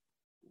Kuzma.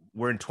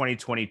 We're in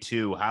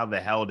 2022. How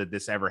the hell did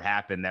this ever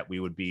happen that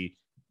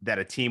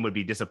a team would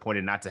be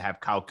disappointed not to have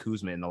Kyle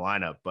Kuzma in the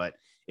lineup? But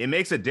it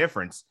makes a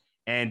difference.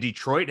 And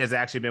Detroit has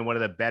actually been one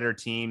of the better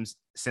teams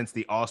since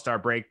the All-Star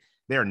break.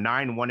 They're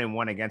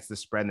 9-1-1 against the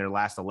spread in their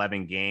last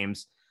 11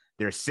 games.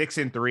 They're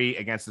 6-3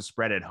 against the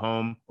spread at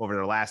home over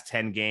their last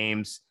 10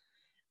 games,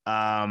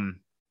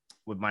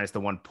 with minus the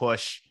one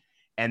push.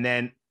 And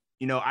then,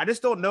 I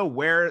just don't know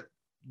where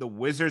the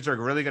Wizards are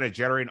really going to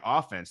generate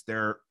offense.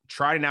 They're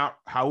trying out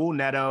Raul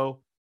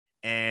Neto,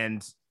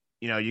 and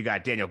you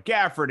got Daniel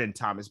Gafford and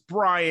Thomas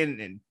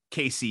Bryant and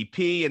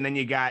KCP, and then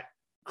you got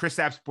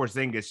Kristaps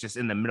Porzingis just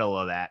in the middle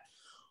of that.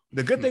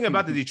 The good thing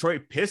about the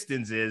Detroit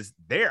Pistons is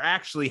they're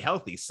actually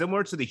healthy,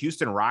 similar to the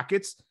Houston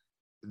Rockets.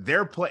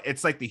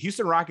 It's like the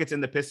Houston Rockets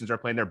and the Pistons are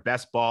playing their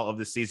best ball of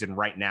the season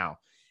right now.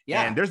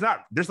 Yeah, and there's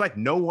like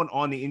no one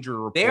on the injury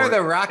report. They are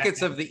the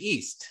Rockets of the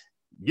East.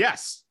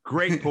 Yes,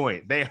 great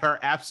point. They are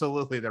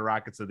absolutely the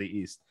Rockets of the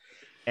East.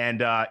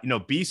 And,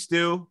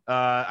 B-Stu,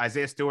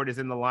 Isaiah Stewart is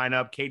in the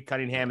lineup. Cade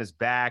Cunningham is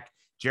back.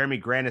 Jeremy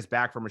Grant is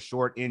back from a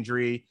short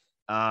injury.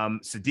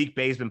 Saddiq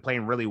Bey's been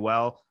playing really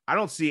well. I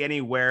don't see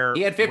anywhere.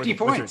 He had 50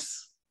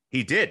 points.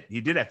 He did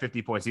have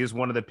 50 points. He was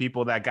one of the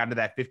people that got into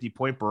that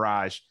 50-point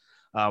barrage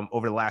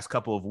over the last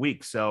couple of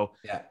weeks. So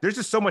there's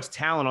just so much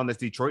talent on this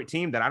Detroit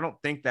team that I don't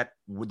think that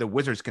the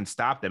Wizards can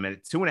stop them. And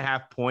it's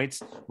 2.5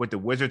 points with the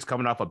Wizards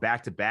coming off a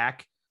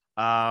back-to-back.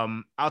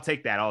 I'll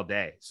take that all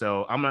day.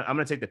 So I'm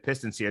gonna take the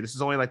Pistons here. This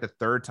is only like the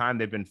third time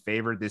they've been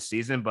favored this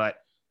season, but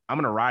I'm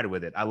gonna ride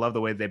with it. I love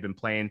the way they've been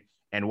playing.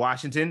 And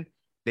Washington,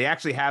 they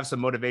actually have some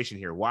motivation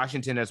here.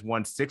 Washington has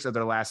won 6 of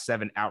their last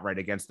 7 outright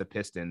against the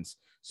Pistons.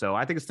 So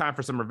I think it's time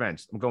for some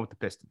revenge. I'm going with the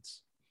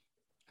Pistons.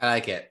 I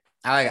like it.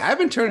 I've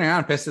been turning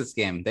on Pistons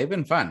game. They've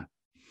been fun.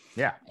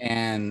 Yeah.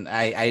 And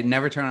I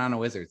never turn on a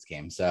Wizards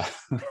game. So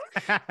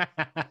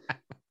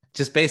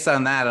just based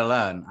on that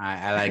alone,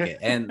 I like it.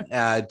 And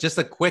just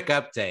a quick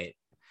update,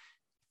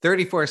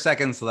 34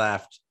 seconds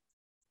left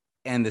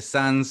and the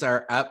Suns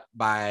are up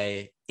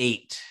by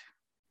 8.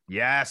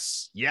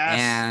 Yes.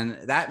 And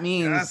that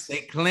means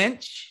they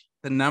clinch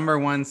the number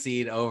 1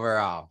 seed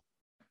overall.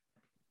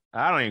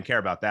 I don't even care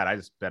about that. I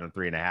just bet on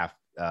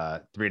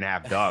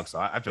 3.5 dogs. So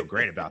I feel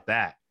great about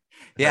that.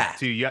 Yeah.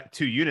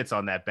 2 units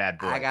on that bad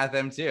boy. I got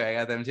them too.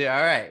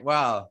 All right.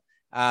 Well,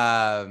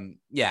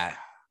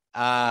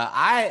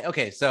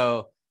 okay.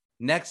 So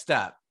next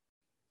up,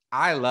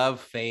 I love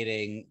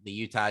fading the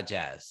Utah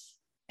Jazz,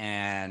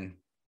 and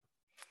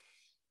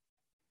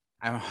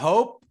I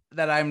hope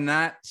that I'm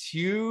not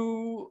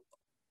too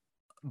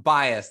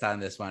biased on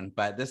this one,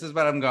 but this is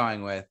what I'm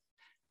going with.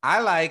 I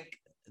like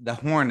the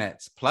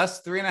Hornets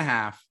plus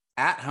 3.5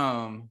 at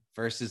home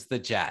versus the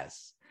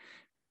Jazz.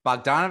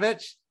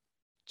 Bogdanovich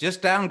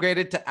just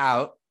downgraded to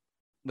out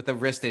with a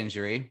wrist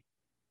injury.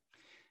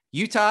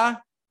 Utah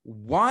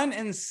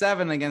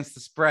 1-7 against the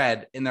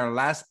spread in their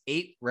last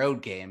 8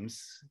 road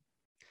games.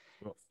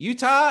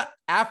 Utah,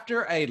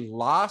 after a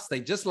loss, they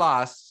just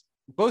lost.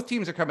 Both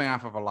teams are coming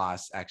off of a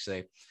loss,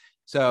 actually.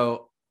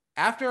 So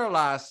after a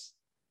loss,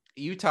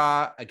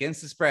 Utah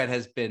against the spread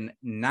has been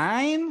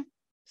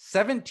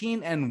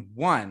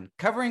 9-17-1,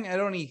 covering at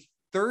only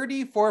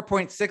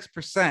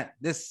 34.6%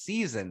 this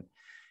season.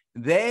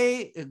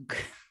 They,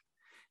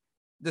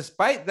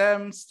 despite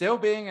them still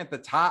being at the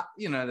top,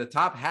 the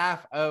top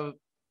half of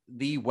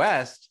the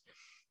West,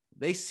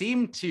 they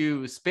seem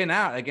to spin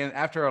out again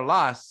after a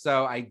loss.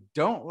 So I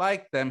don't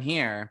like them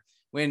here.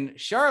 When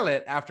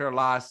Charlotte, after a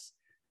loss,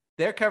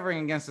 they're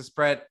covering against the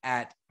spread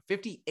at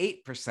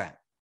 58%.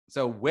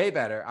 So way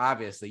better,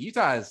 obviously.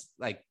 Utah is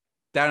like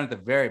down at the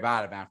very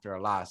bottom after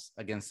a loss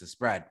against the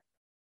spread.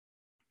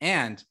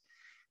 And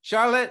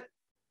Charlotte,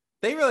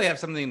 they really have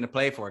something to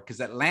play for because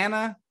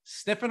Atlanta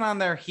sniffing on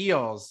their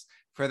heels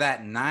for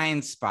that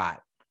 9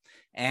 spot.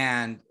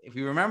 And if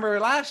you remember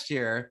last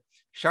year,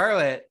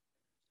 Charlotte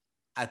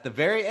at the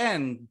very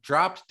end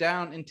dropped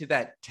down into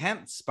that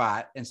 10th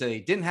spot. And so they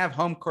didn't have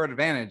home court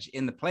advantage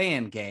in the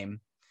play-in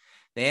game.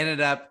 They ended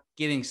up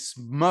getting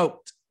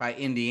smoked by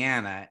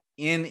Indiana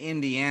in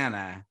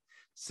Indiana.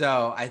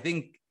 So I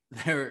think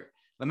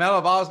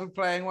LaMelo Ball's been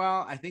playing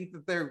well. I think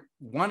that they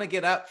want to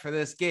get up for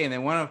this game. They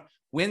want to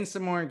win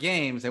some more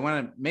games. They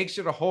want to make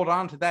sure to hold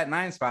on to that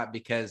 9 spot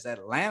because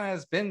Atlanta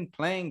has been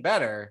playing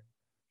better.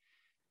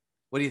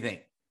 What do you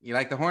think? You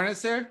like the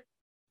Hornets here?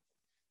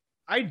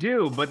 I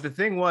do, but the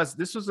thing was,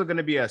 this was going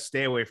to be a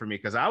stay away for me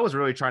because I was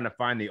really trying to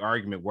find the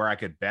argument where I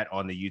could bet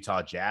on the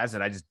Utah Jazz,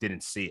 and I just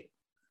didn't see it.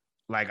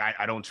 Like,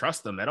 I don't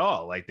trust them at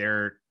all. Like,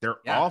 they're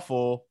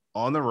awful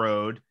on the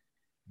road.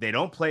 They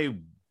don't play.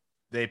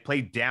 They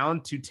play down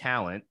to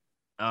talent.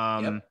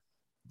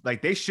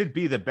 Like, they should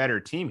be the better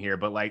team here,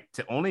 but like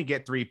to only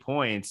get 3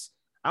 points,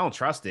 I don't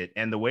trust it.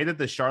 And the way that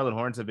the Charlotte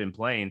Hornets have been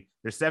playing,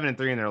 they're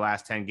 7-3 in their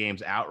last 10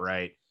 games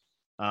outright.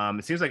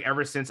 It seems like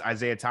ever since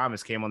Isaiah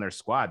Thomas came on their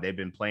squad, they've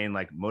been playing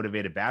like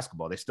motivated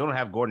basketball. They still don't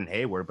have Gordon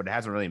Hayward, but it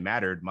hasn't really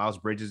mattered. Miles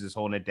Bridges is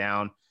holding it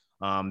down.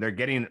 They're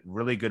getting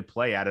really good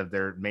play out of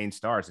their main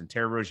stars. And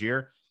Terry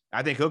Rozier,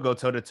 I think he'll go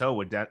toe to toe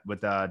with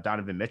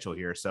Donovan Mitchell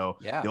here. So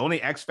the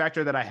only X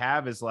factor that I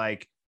have is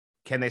like,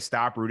 can they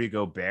stop Rudy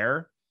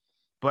Gobert?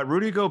 But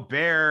Rudy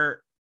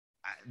Gobert,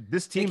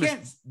 this team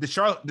is the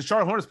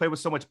Charlotte Hornets play with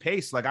so much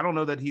pace. Like, I don't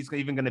know that he's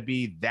even going to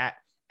be that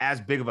as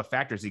big of a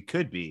factor as he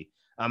could be.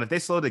 If they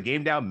slow the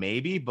game down,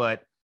 maybe,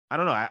 but I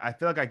don't know. I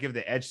feel like I give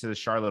the edge to the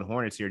Charlotte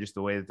Hornets here, just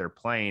the way that they're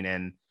playing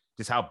and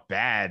just how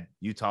bad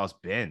Utah's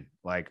been.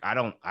 Like, I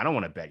don't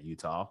want to bet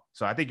Utah.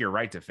 So I think you're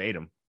right to fade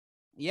them.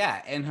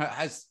 Yeah. And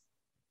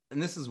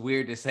this is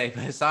weird to say,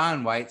 but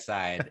Hassan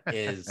Whiteside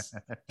is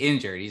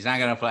injured. He's not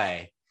going to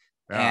play.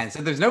 Yeah. And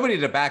so there's nobody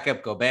to back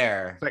up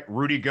Gobert. It's like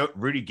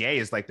Rudy Gay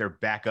is like their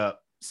backup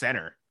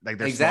center, like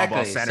their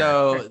exactly. small ball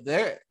center.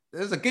 So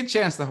there's a good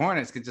chance the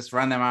Hornets could just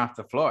run them off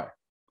the floor.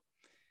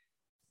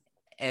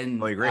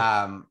 And agree.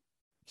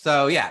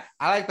 So yeah,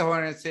 I like the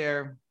Hornets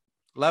here.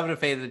 Love to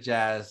fade the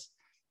Jazz.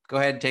 Go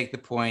ahead and take the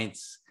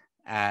points.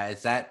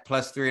 It's at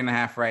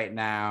 +3.5 right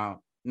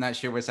now. Not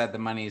sure what side the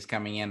money is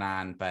coming in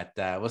on, but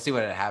we'll see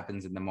what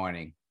happens in the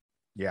morning.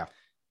 Yeah.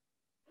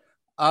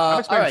 I'm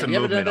expecting some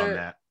movement on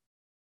that.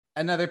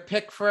 Another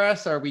pick for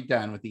us? Or are we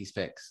done with these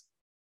picks?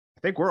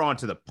 I think we're on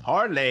to the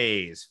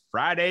parlays.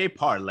 Friday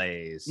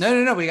parlays.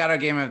 No. We got our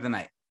game of the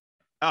night.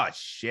 Oh,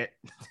 shit.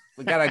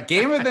 We got our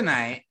game of the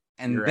night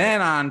and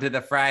then on to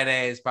the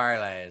Fridays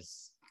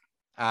parlays.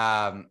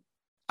 All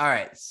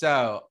right.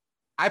 So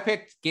I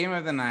picked game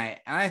of the night,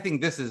 and I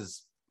think this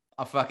is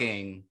a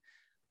fucking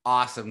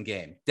awesome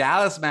game.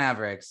 Dallas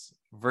Mavericks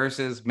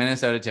versus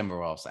Minnesota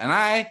Timberwolves. And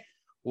I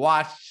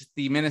watched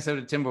the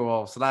Minnesota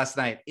Timberwolves last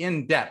night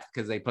in depth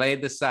because they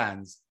played the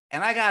Suns.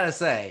 And I got to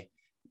say,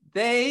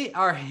 they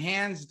are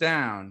hands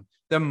down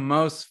the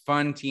most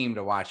fun team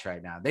to watch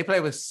right now. They play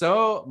with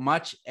so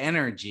much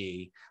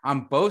energy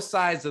on both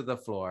sides of the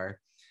floor.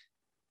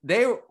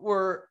 They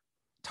were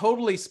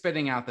totally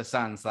spitting out the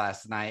Suns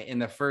last night in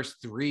the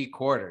first 3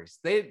 quarters.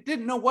 They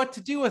didn't know what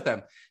to do with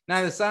them.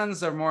 Now the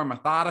Suns are more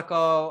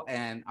methodical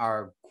and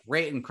are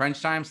great in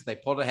crunch time, so they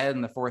pulled ahead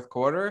in the 4th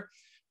quarter.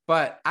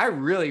 But I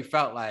really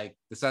felt like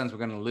the Suns were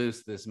going to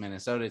lose this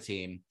Minnesota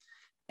team.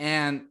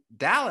 And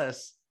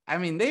Dallas, I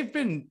mean, they've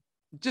been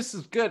just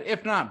as good,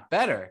 if not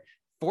better.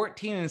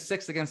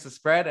 14-6 against the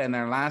spread in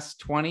their last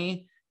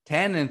 20,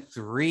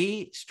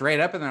 10-3 straight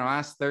up in their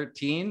last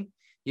 13.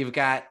 You've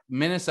got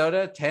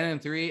Minnesota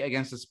 10-3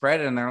 against the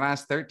spread in their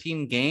last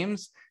 13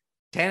 games,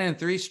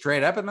 10-3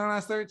 straight up in their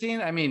last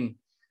 13. I mean,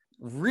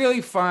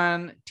 really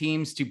fun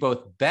teams to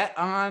both bet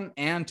on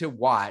and to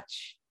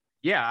watch.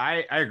 Yeah,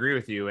 I agree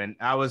with you. And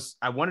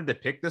I wanted to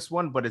pick this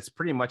one, but it's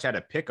pretty much at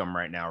a pick 'em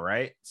right now,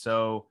 right?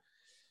 So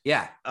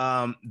yeah.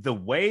 The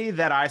way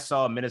that I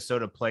saw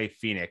Minnesota play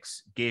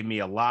Phoenix gave me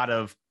a lot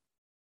of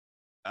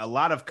a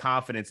lot of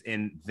confidence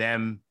in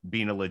them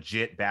being a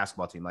legit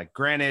basketball team. Like,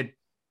 granted,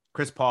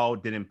 Chris Paul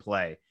didn't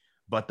play,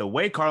 but the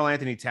way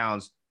Karl-Anthony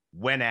Towns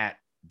went at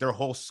their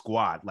whole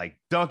squad, like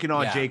dunking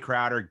on Jay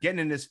Crowder, getting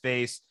in his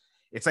face.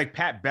 It's like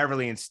Pat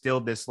Beverly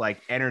instilled this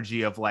like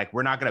energy of like,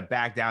 we're not going to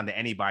back down to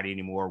anybody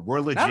anymore. We're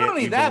legit. Not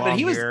only that, but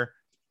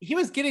he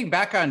was getting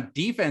back on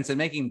defense and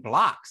making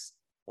blocks.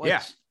 Which,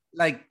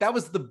 like, that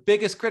was the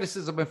biggest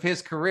criticism of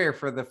his career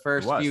for the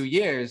first few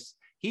years.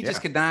 He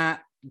just could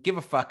not give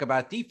a fuck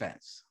about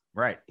defense.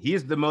 Right.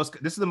 This is the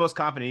most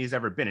confident he's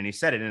ever been. And he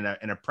said it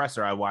in a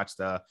presser I watched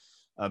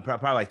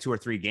probably like 2 or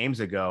 3 games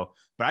ago.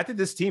 But I think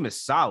this team is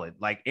solid.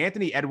 Like,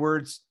 Anthony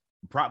Edwards,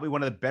 probably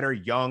one of the better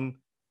young,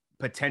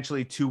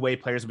 potentially two-way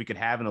players we could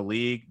have in the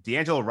league.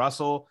 D'Angelo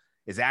Russell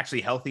is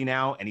actually healthy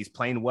now, and he's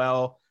playing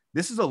well.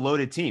 This is a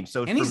loaded team.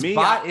 So and he's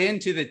bought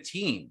into the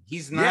team.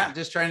 He's not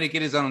just trying to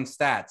get his own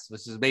stats,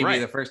 which is maybe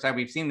the first time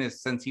we've seen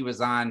this since he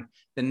was on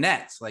the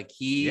Nets. Like,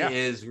 he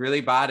is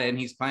really bought in.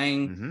 He's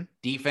playing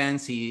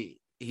defense.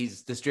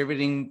 He's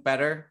distributing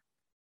better.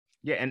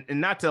 Yeah,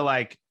 and not to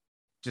like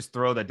just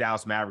throw the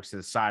Dallas Mavericks to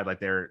the side like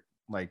they're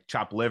like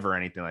chopped liver or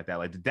anything like that.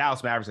 Like, the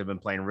Dallas Mavericks have been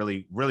playing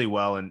really, really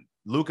well, and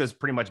Luka's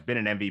pretty much been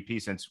an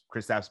MVP since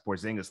Kristaps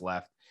Porzingis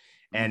left.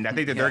 And I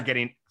think that they're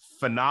getting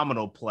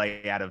phenomenal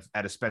play out of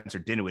Spencer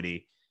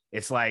Dinwiddie.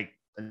 It's like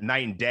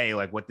night and day,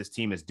 like what this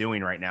team is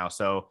doing right now.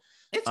 So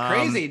it's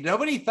crazy.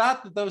 Nobody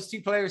thought that those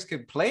two players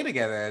could play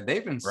together.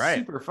 They've been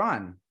super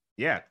fun.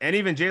 Yeah. And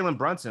even Jalen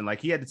Brunson,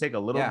 like, he had to take a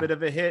little bit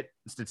of a hit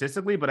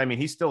statistically, but I mean,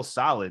 he's still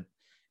solid.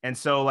 And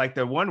so, like,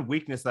 the one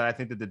weakness that I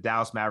think that the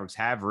Dallas Mavericks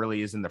have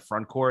really is in the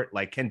front court.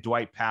 Like, can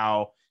Dwight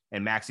Powell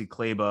and Maxi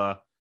Kleber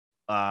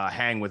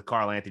hang with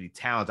Karl-Anthony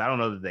Towns? I don't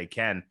know that they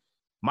can.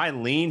 My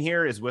lean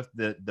here is with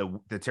the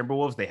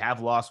Timberwolves. They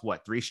have lost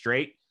 3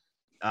 straight,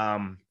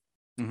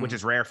 which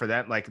is rare for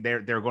them. Like,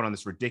 they're going on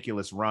this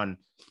ridiculous run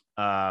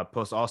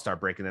post All-Star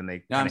break, and then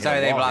they. No, I'm sorry,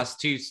 they've lost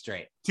 2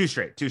 straight. 2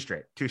 straight.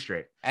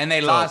 And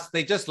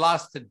they just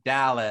lost to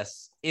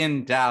Dallas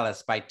in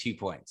Dallas by 2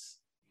 points.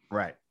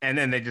 Right, and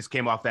then they just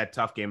came off that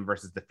tough game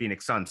versus the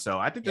Phoenix Suns. So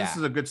I think this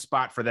is a good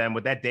spot for them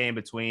with that day in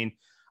between.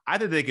 I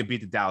think they could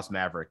beat the Dallas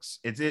Mavericks.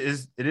 It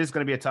is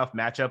going to be a tough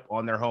matchup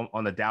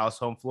on the Dallas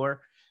home floor.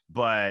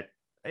 But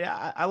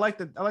yeah, I like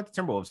the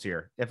Timberwolves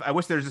here. I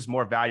wish there's just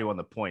more value on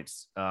the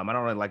points. I don't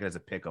really like it as a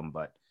pick 'em,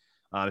 but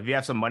if you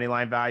have some money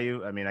line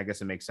value, I mean, I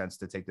guess it makes sense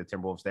to take the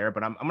Timberwolves there.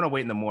 But I'm going to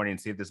wait in the morning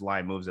and see if this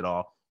line moves at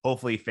all.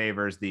 Hopefully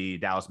favors the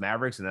Dallas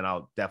Mavericks, and then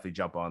I'll definitely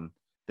jump on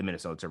the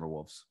Minnesota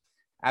Timberwolves.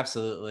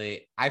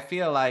 Absolutely. I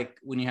feel like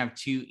when you have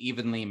 2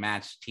 evenly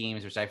matched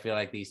teams, which I feel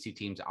like these 2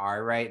 teams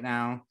are right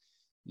now,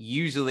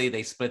 usually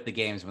they split the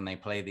games when they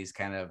play these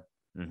kind of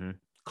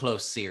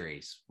close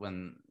series.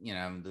 When, you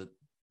know,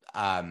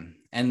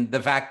 and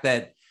the fact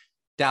that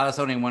Dallas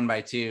only won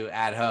by 2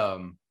 at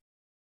home,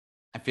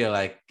 I feel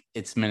like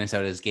it's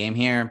Minnesota's game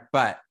here.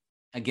 But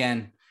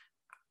again,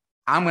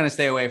 I'm going to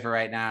stay away for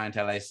right now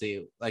until I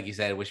see, like you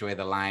said, which way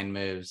the line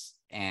moves.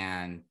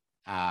 And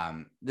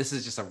this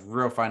is just a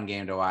real fun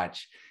game to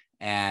watch.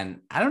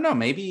 And I don't know,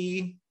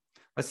 maybe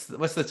what's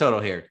the total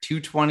here?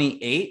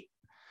 228.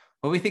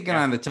 What are we thinking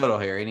on the total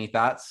here? Any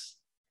thoughts?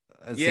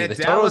 Let's see. The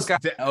total's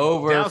got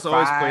over Dallas 5.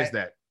 Always plays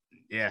that.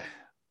 Yeah.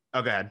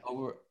 Oh, go ahead.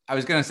 I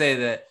was going to say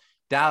that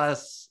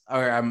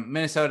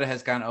Minnesota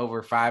has gone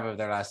over 5 of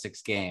their last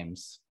 6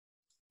 games.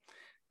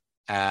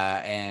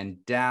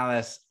 And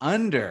Dallas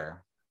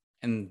under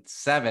in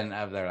 7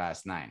 of their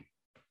last 9.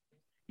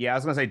 Yeah, I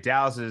was going to say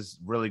Dallas is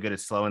really good at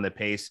slowing the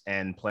pace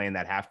and playing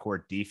that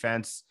half-court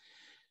defense,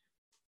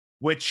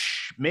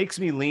 which makes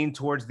me lean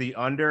towards the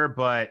under,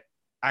 but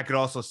I could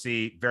also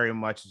see like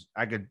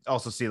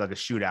a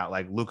shootout,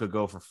 like Luka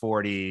go for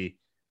 40,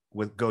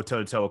 go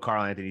toe-to-toe with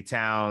Karl-Anthony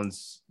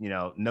Towns, you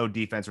know, no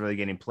defense really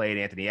getting played.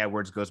 Anthony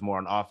Edwards goes more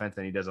on offense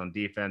than he does on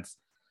defense.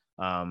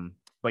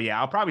 But yeah,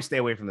 I'll probably stay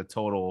away from the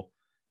total.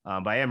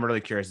 But I am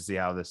really curious to see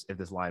if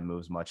this line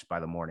moves much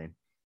by the morning.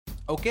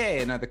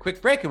 Okay, another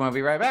quick break and we'll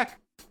be right back.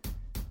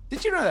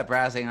 Did you know that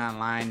browsing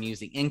online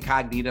using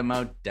incognito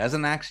mode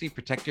doesn't actually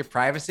protect your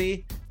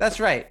privacy?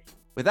 That's right.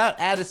 Without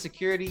added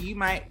security, you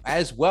might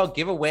as well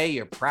give away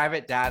your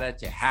private data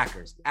to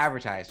hackers,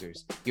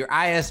 advertisers, your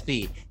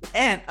ISP,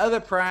 and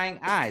other prying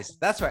eyes.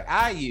 That's why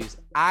I use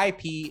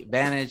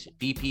IPVanish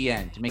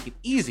VPN to make it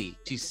easy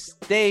to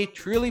stay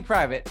truly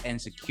private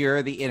and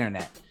secure the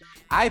internet.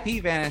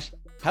 IPVanish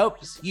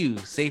helps you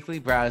safely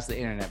browse the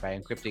internet by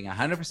encrypting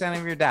 100%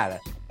 of your data.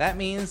 That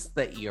means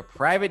that your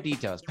private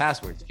details,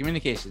 passwords,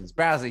 communications,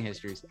 browsing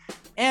histories,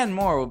 and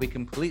more will be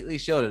completely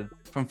shielded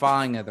from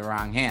falling into the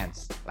wrong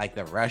hands, like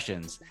the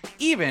Russians.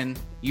 Even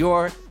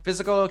your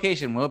physical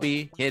location will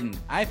be hidden.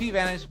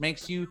 IPVanish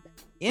makes you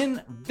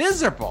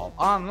invisible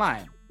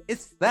online.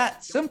 It's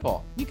that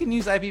simple. You can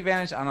use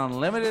IPVanish on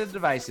unlimited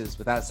devices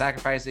without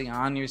sacrificing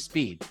on your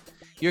speed,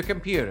 your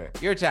computer,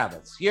 your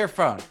tablets, your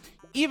phone,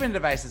 even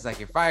devices like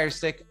your Fire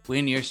Stick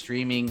when you're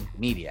streaming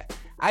media.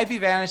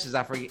 IPVanish is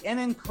offering an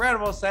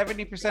incredible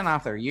 70%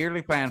 off their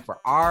yearly plan for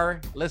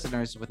our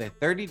listeners with a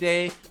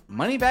 30-day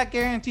money-back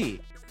guarantee.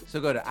 So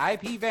go to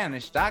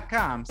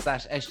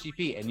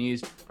ipvanish.com/SGP and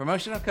use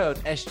promotional code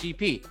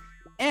SGP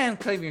and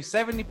claim your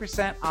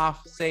 70%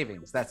 off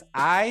savings. That's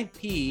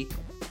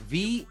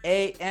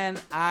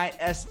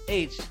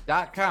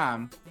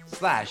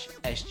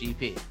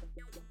ipvanish.com/SGP.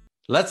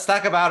 Let's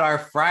talk about our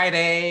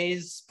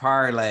Fridays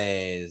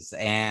parlays.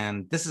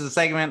 And this is a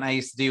segment I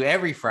used to do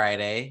every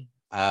Friday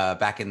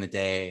back in the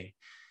day,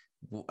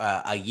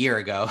 a year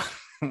ago,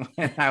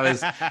 when I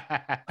was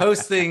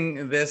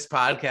hosting this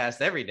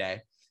podcast every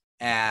day.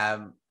 I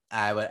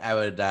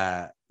would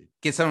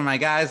get some of my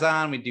guys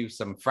on. We do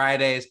some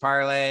Fridays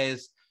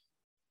parlays,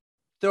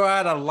 throw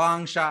out a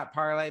long shot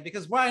parlay,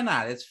 because why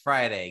not? It's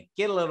Friday.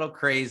 Get a little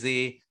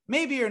crazy.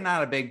 Maybe you're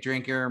not a big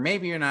drinker.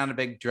 Maybe you're not a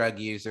big drug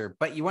user,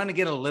 but you want to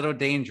get a little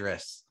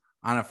dangerous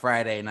on a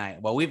Friday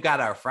night. Well, we've got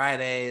our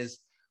Fridays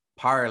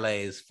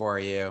parlays for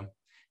you.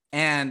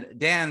 And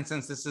Dan,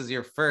 since this is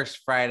your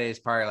first Fridays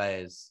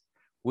parlays,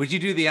 would you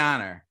do the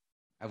honor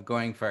of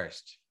going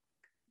first?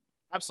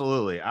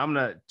 Absolutely. I'm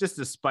going to just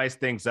to spice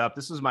things up.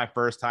 This was my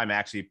first time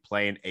actually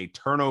playing a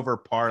turnover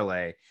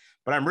parlay,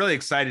 but I'm really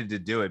excited to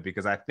do it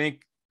because I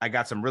think I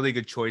got some really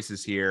good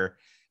choices here.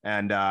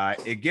 And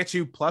it gets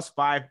you plus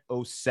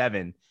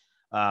 507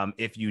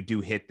 if you do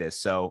hit this.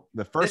 So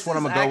the first one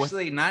I'm going to go with.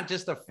 Actually, not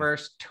just the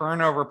first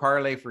turnover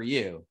parlay for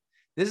you.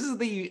 This is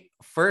the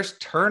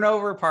first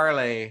turnover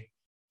parlay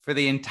for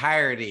the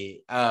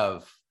entirety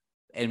of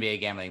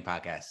NBA Gambling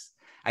Podcast.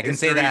 I can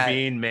say that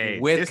being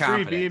made. With History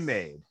confidence. being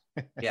made.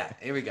 Yeah,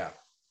 here we go.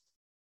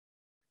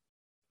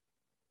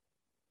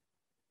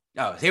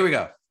 Oh, here we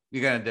go.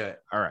 You're going to do it.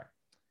 All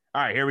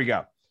right, here we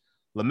go.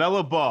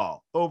 LaMelo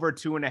Ball, over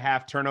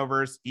 2.5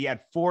 turnovers. He had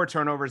 4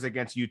 turnovers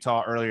against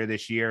Utah earlier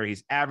this year.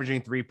 He's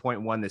averaging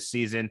 3.1 this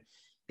season.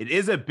 It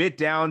is a bit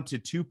down to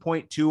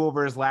 2.2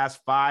 over his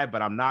last 5,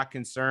 but I'm not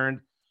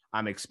concerned.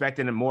 I'm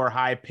expecting a more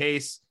high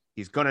pace.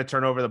 He's going to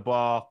turn over the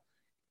ball.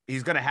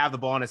 He's going to have the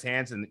ball in his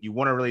hands, and you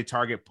want to really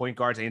target point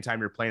guards anytime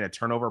you're playing a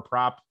turnover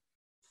prop.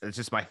 It's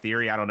just my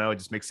theory. I don't know. It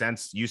just makes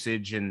sense.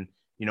 Usage and,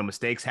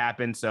 mistakes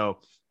happen.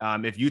 So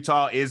if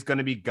Utah is going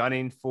to be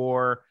gunning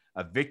for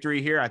a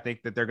victory here, I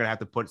think that they're going to have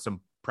to put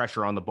some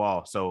pressure on the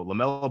ball. So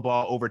LaMelo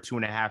Ball over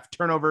 2.5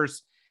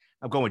 turnovers.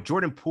 I'm going with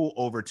Jordan Poole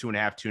over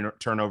 2.5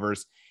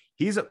 turnovers.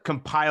 He's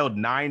compiled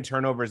 9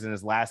 turnovers in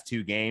his last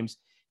 2 games.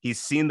 He's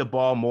seen the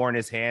ball more in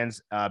his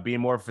hands, being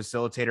more of a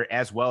facilitator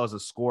as well as a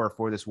scorer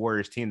for this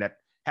Warriors team that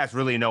has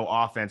really no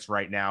offense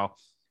right now.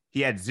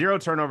 He had 0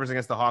 turnovers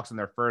against the Hawks in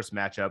their first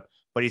matchup,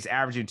 but he's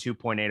averaging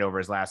 2.8 over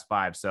his last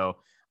 5. So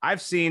I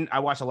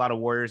watch a lot of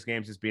Warriors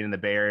games just being in the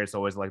Bay Area. It's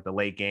always like the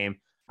late game.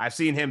 I've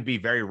seen him be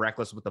very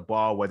reckless with the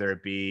ball, whether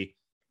it be,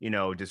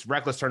 just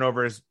reckless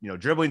turnovers,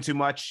 dribbling too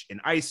much in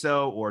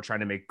ISO or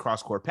trying to make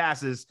cross-court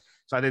passes.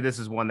 So I think this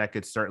is one that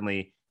could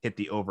certainly hit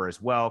the over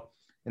as well.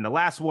 And the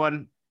last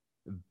one,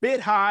 bit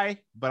high,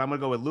 but I'm going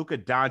to go with Luka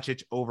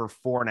Doncic over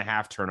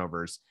 4.5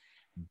 turnovers.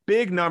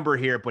 Big number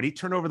here, but he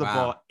turned over the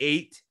ball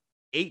eight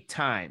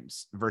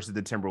times versus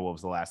the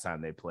Timberwolves the last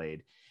time they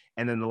played.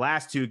 And then the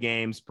last 2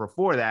 games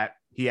before that,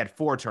 he had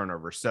 4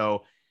 turnovers.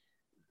 So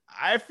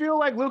I feel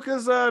like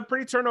Luka's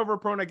pretty turnover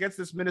prone against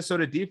this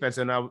Minnesota defense.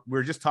 And we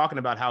were just talking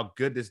about how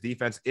good this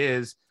defense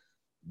is.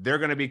 They're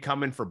going to be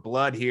coming for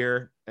blood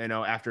here,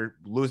 after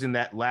losing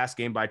that last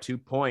game by 2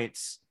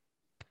 points.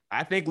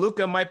 I think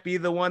Luka might be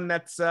the one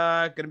that's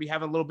going to be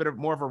having a little bit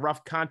more of a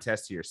rough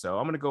contest here. So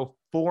I'm going to go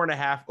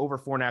 4.5 over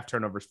 4.5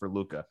 turnovers for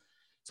Luka.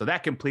 So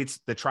that completes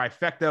the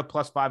trifecta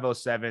plus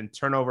 507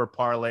 turnover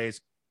parlays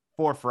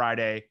for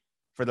Friday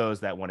for those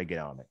that want to get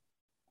on it.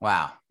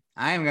 Wow.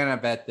 I am going to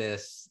bet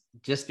this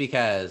just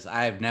because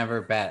I've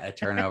never bet a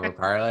turnover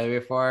parlay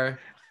before.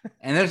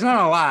 And there's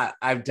not a lot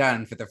I've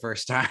done for the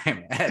first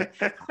time.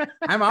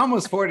 I'm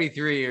almost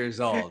 43 years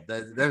old.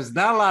 There's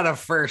not a lot of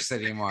firsts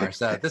anymore.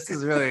 So this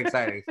is really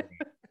exciting for me.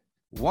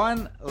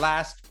 One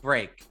last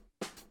break.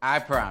 I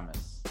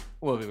promise.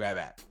 We'll be right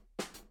back.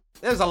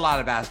 There's a lot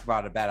of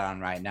basketball to bet on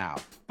right now,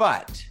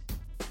 but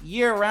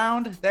year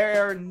round,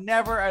 there are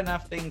never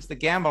enough things to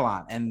gamble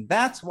on. And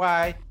that's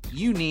why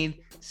you need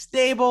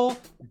Stable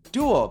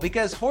Duel,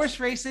 because horse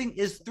racing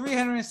is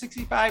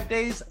 365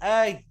 days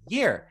a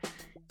year.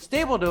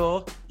 Stable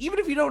Duel, even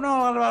if you don't know a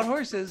lot about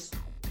horses,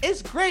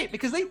 is great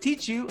because they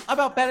teach you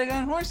about betting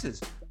on horses.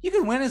 You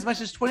can win as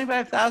much as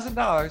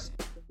 $25,000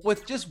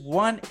 with just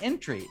one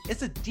entry.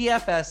 It's a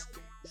DFS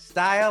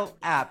style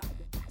app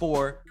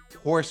for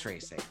horse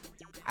racing.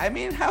 I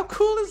mean, how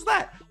cool is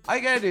that? All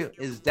you gotta do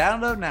is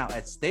download now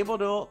at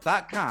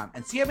StableDuel.com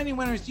and see how many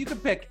winners you can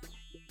pick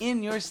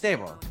in your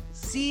stable.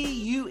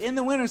 See you in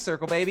the winner's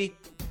circle, baby.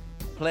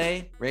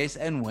 Play, race,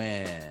 and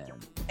win.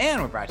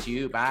 And we're brought to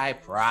you by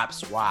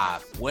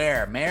PropSwap,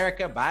 where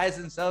America buys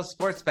and sells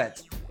sports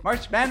bets.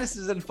 March Madness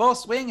is in full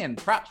swing, and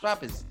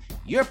PropSwap is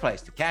your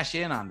place to cash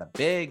in on the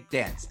big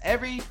dance.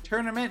 Every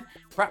tournament,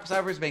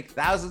 PropSwappers make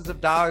thousands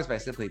of dollars by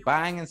simply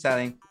buying and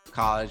selling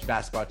college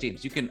basketball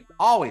teams. You can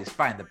always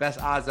find the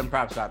best odds on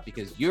PropSwap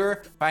because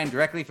you're buying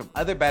directly from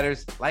other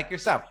bettors like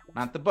yourself,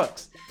 not the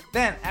books.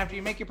 Then, after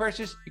you make your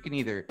purchase, you can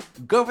either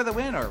go for the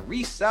win or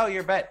resell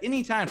your bet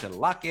anytime to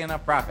lock in a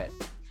profit.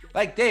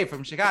 like Dave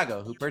from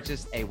Chicago, who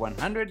purchased a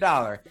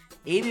 $100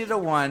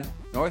 80-1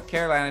 North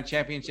Carolina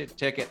championship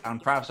ticket on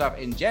PropSwap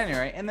in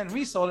January and then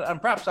resold it on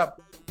PropSwap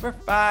for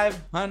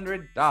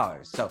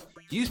 $500. So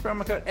use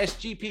promo code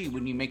SGP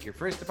when you make your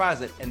first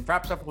deposit, and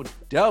PropSwap will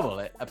double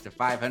it up to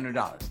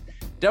 $500.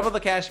 Double the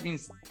cash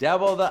means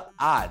double the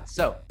odds.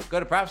 So go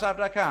to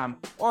PropSwap.com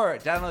or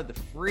download the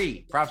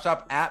free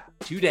PropSwap app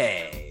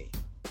today.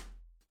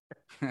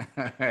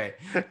 All right.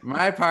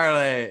 My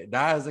parlay,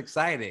 not as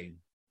exciting,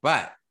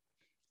 but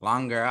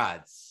longer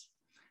odds.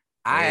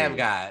 I have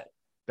got...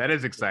 That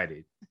is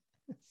exciting.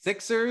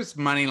 Sixers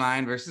money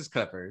line versus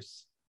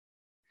Clippers.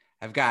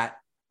 I've got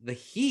the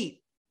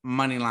Heat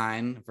money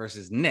line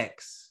versus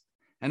Knicks.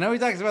 I know he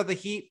talks about the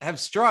Heat have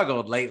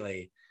struggled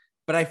lately,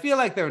 but I feel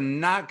like they're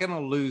not going to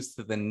lose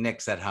to the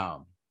Knicks at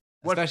home.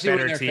 What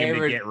better team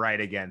to get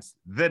right against?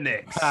 The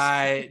Knicks.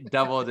 I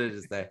double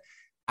digits there.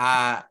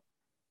 I've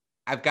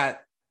got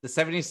the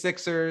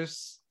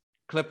 76ers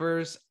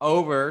Clippers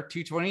over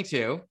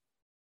 222.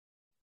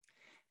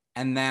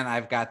 And then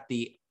I've got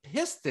the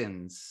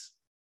Pistons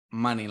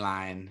money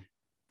line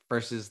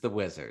versus the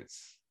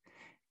Wizards.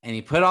 And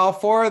you put all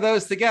four of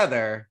those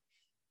together,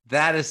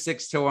 that is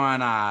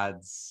 6-1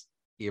 odds.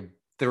 You're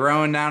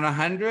throwing down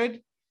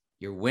 100,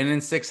 you're winning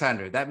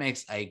 600. That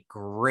makes a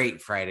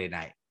great Friday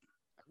night.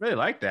 I really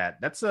like that.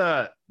 That's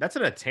an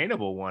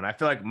attainable one. I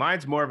feel like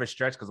mine's more of a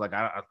stretch because like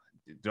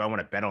do I want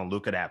to bet on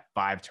Luka to have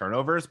 5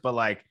 turnovers? But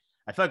like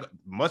I feel like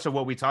much of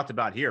what we talked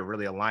about here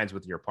really aligns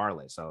with your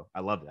parlay. So I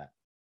love that.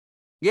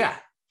 Yeah.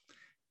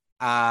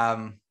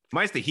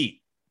 Mine's the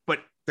Heat, but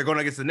they're going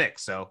against the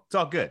Knicks, so it's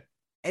all good.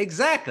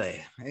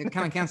 Exactly. It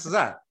kind of cancels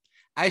out.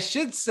 I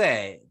should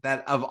say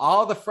that of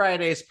all the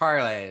Fridays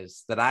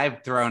parlays that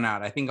I've thrown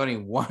out, I think only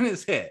one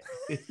is hit.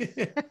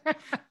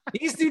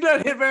 These do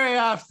not hit very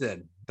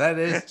often. That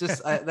is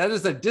just that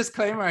is a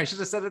disclaimer I should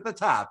have said at the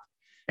top,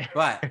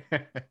 but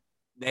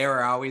they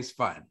were always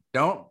fun.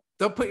 Don't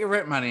put your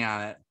rent money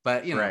on it,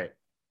 but you know, right.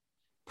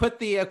 Put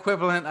the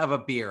equivalent of a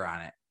beer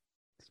on it.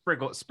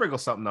 Sprinkle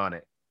something on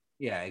it.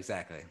 Yeah,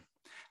 exactly.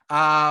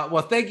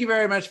 Well, thank you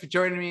very much for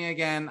joining me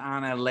again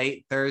on a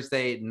late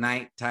Thursday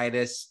night,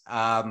 Titus.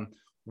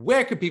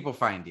 Where can people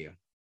find you?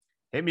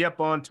 Hit me up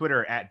on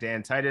Twitter at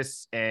Dan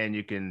Titus, and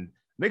you can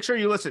make sure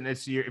you listen.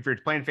 If you're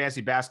playing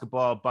fantasy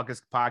basketball,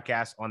 Buckets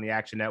Podcast on the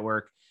Action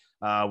Network.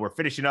 We're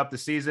finishing up the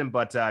season,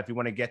 but if you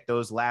want to get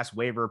those last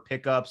waiver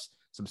pickups,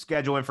 some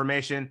schedule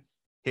information,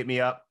 hit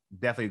me up.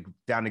 Definitely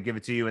down to give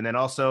it to you. And then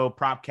also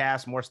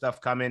Propcast, more stuff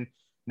coming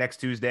next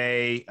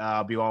Tuesday.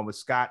 I'll be on with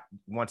Scott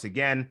once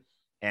again.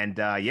 And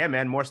yeah,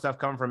 man, more stuff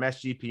coming from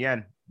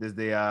SGPN. There's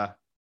the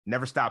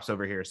never stops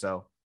over here.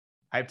 So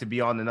hyped to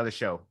be on another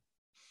show.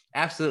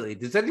 Absolutely.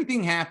 Does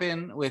anything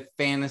happen with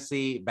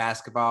fantasy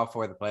basketball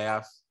for the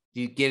playoffs?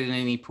 Do you get in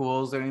any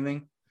pools or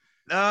anything?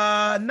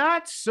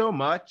 Not so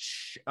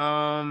much.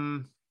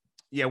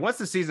 Yeah, once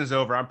the season's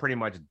over, I'm pretty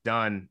much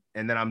done.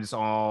 And then I'm just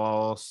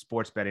all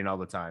sports betting all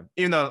the time.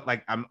 Even though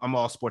like I'm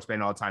all sports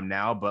betting all the time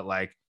now, but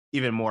like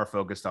even more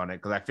focused on it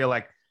because I feel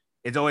like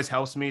it always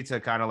helps me to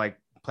kind of like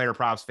player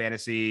props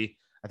fantasy.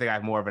 I think I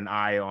have more of an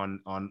eye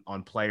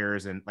on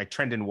players and like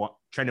Trendon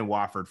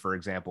Wofford, for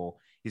example.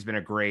 He's been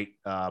a great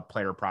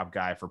player prop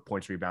guy for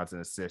points, rebounds,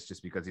 and assists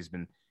just because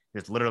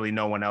there's literally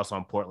no one else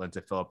on Portland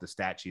to fill up the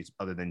stat sheets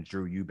other than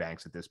Drew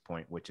Eubanks at this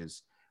point, which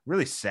is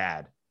really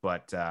sad.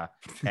 But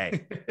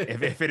hey,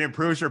 if it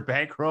improves your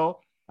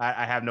bankroll,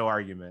 I have no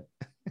argument.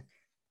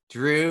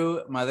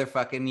 Drew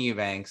motherfucking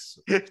Eubanks.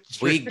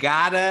 We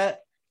gotta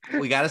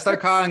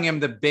start calling him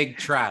the Big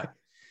Trout.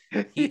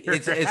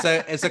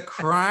 It's a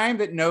crime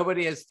that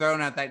nobody has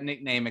thrown out that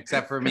nickname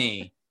except for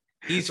me.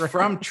 He's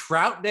from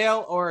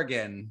Troutdale,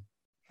 Oregon.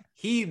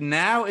 He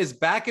now is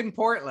back in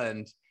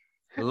Portland.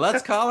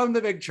 Let's call him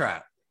the Big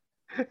Trout.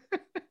 All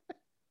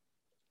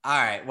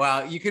right.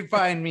 Well, you can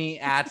find me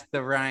at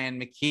the Ryan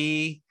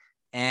McKee,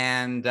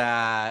 and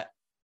I'm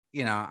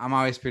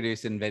always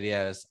producing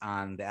videos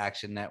on the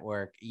Action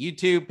Network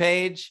YouTube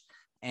page,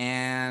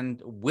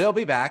 and we'll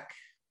be back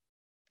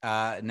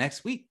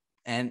next week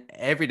and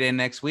every day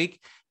next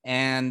week,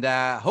 and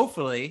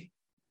hopefully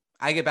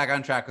I get back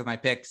on track with my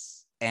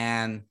picks,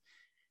 and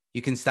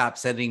you can stop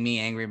sending me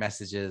angry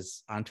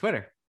messages on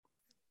Twitter.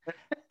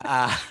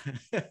 Have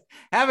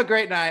a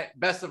great night.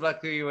 Best of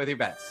luck to you with your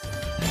bets.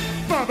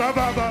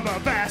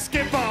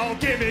 Basketball,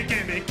 gimme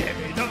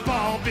the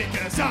ball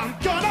because I'm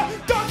gonna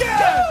dunk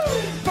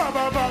it!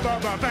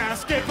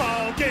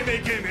 Basketball, gimme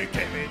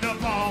the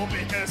ball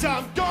because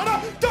I'm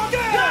gonna dunk it!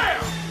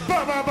 Yeah!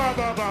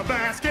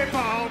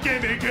 Basketball,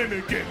 gimme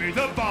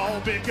the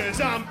ball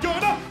because I'm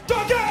gonna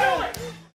dunk it!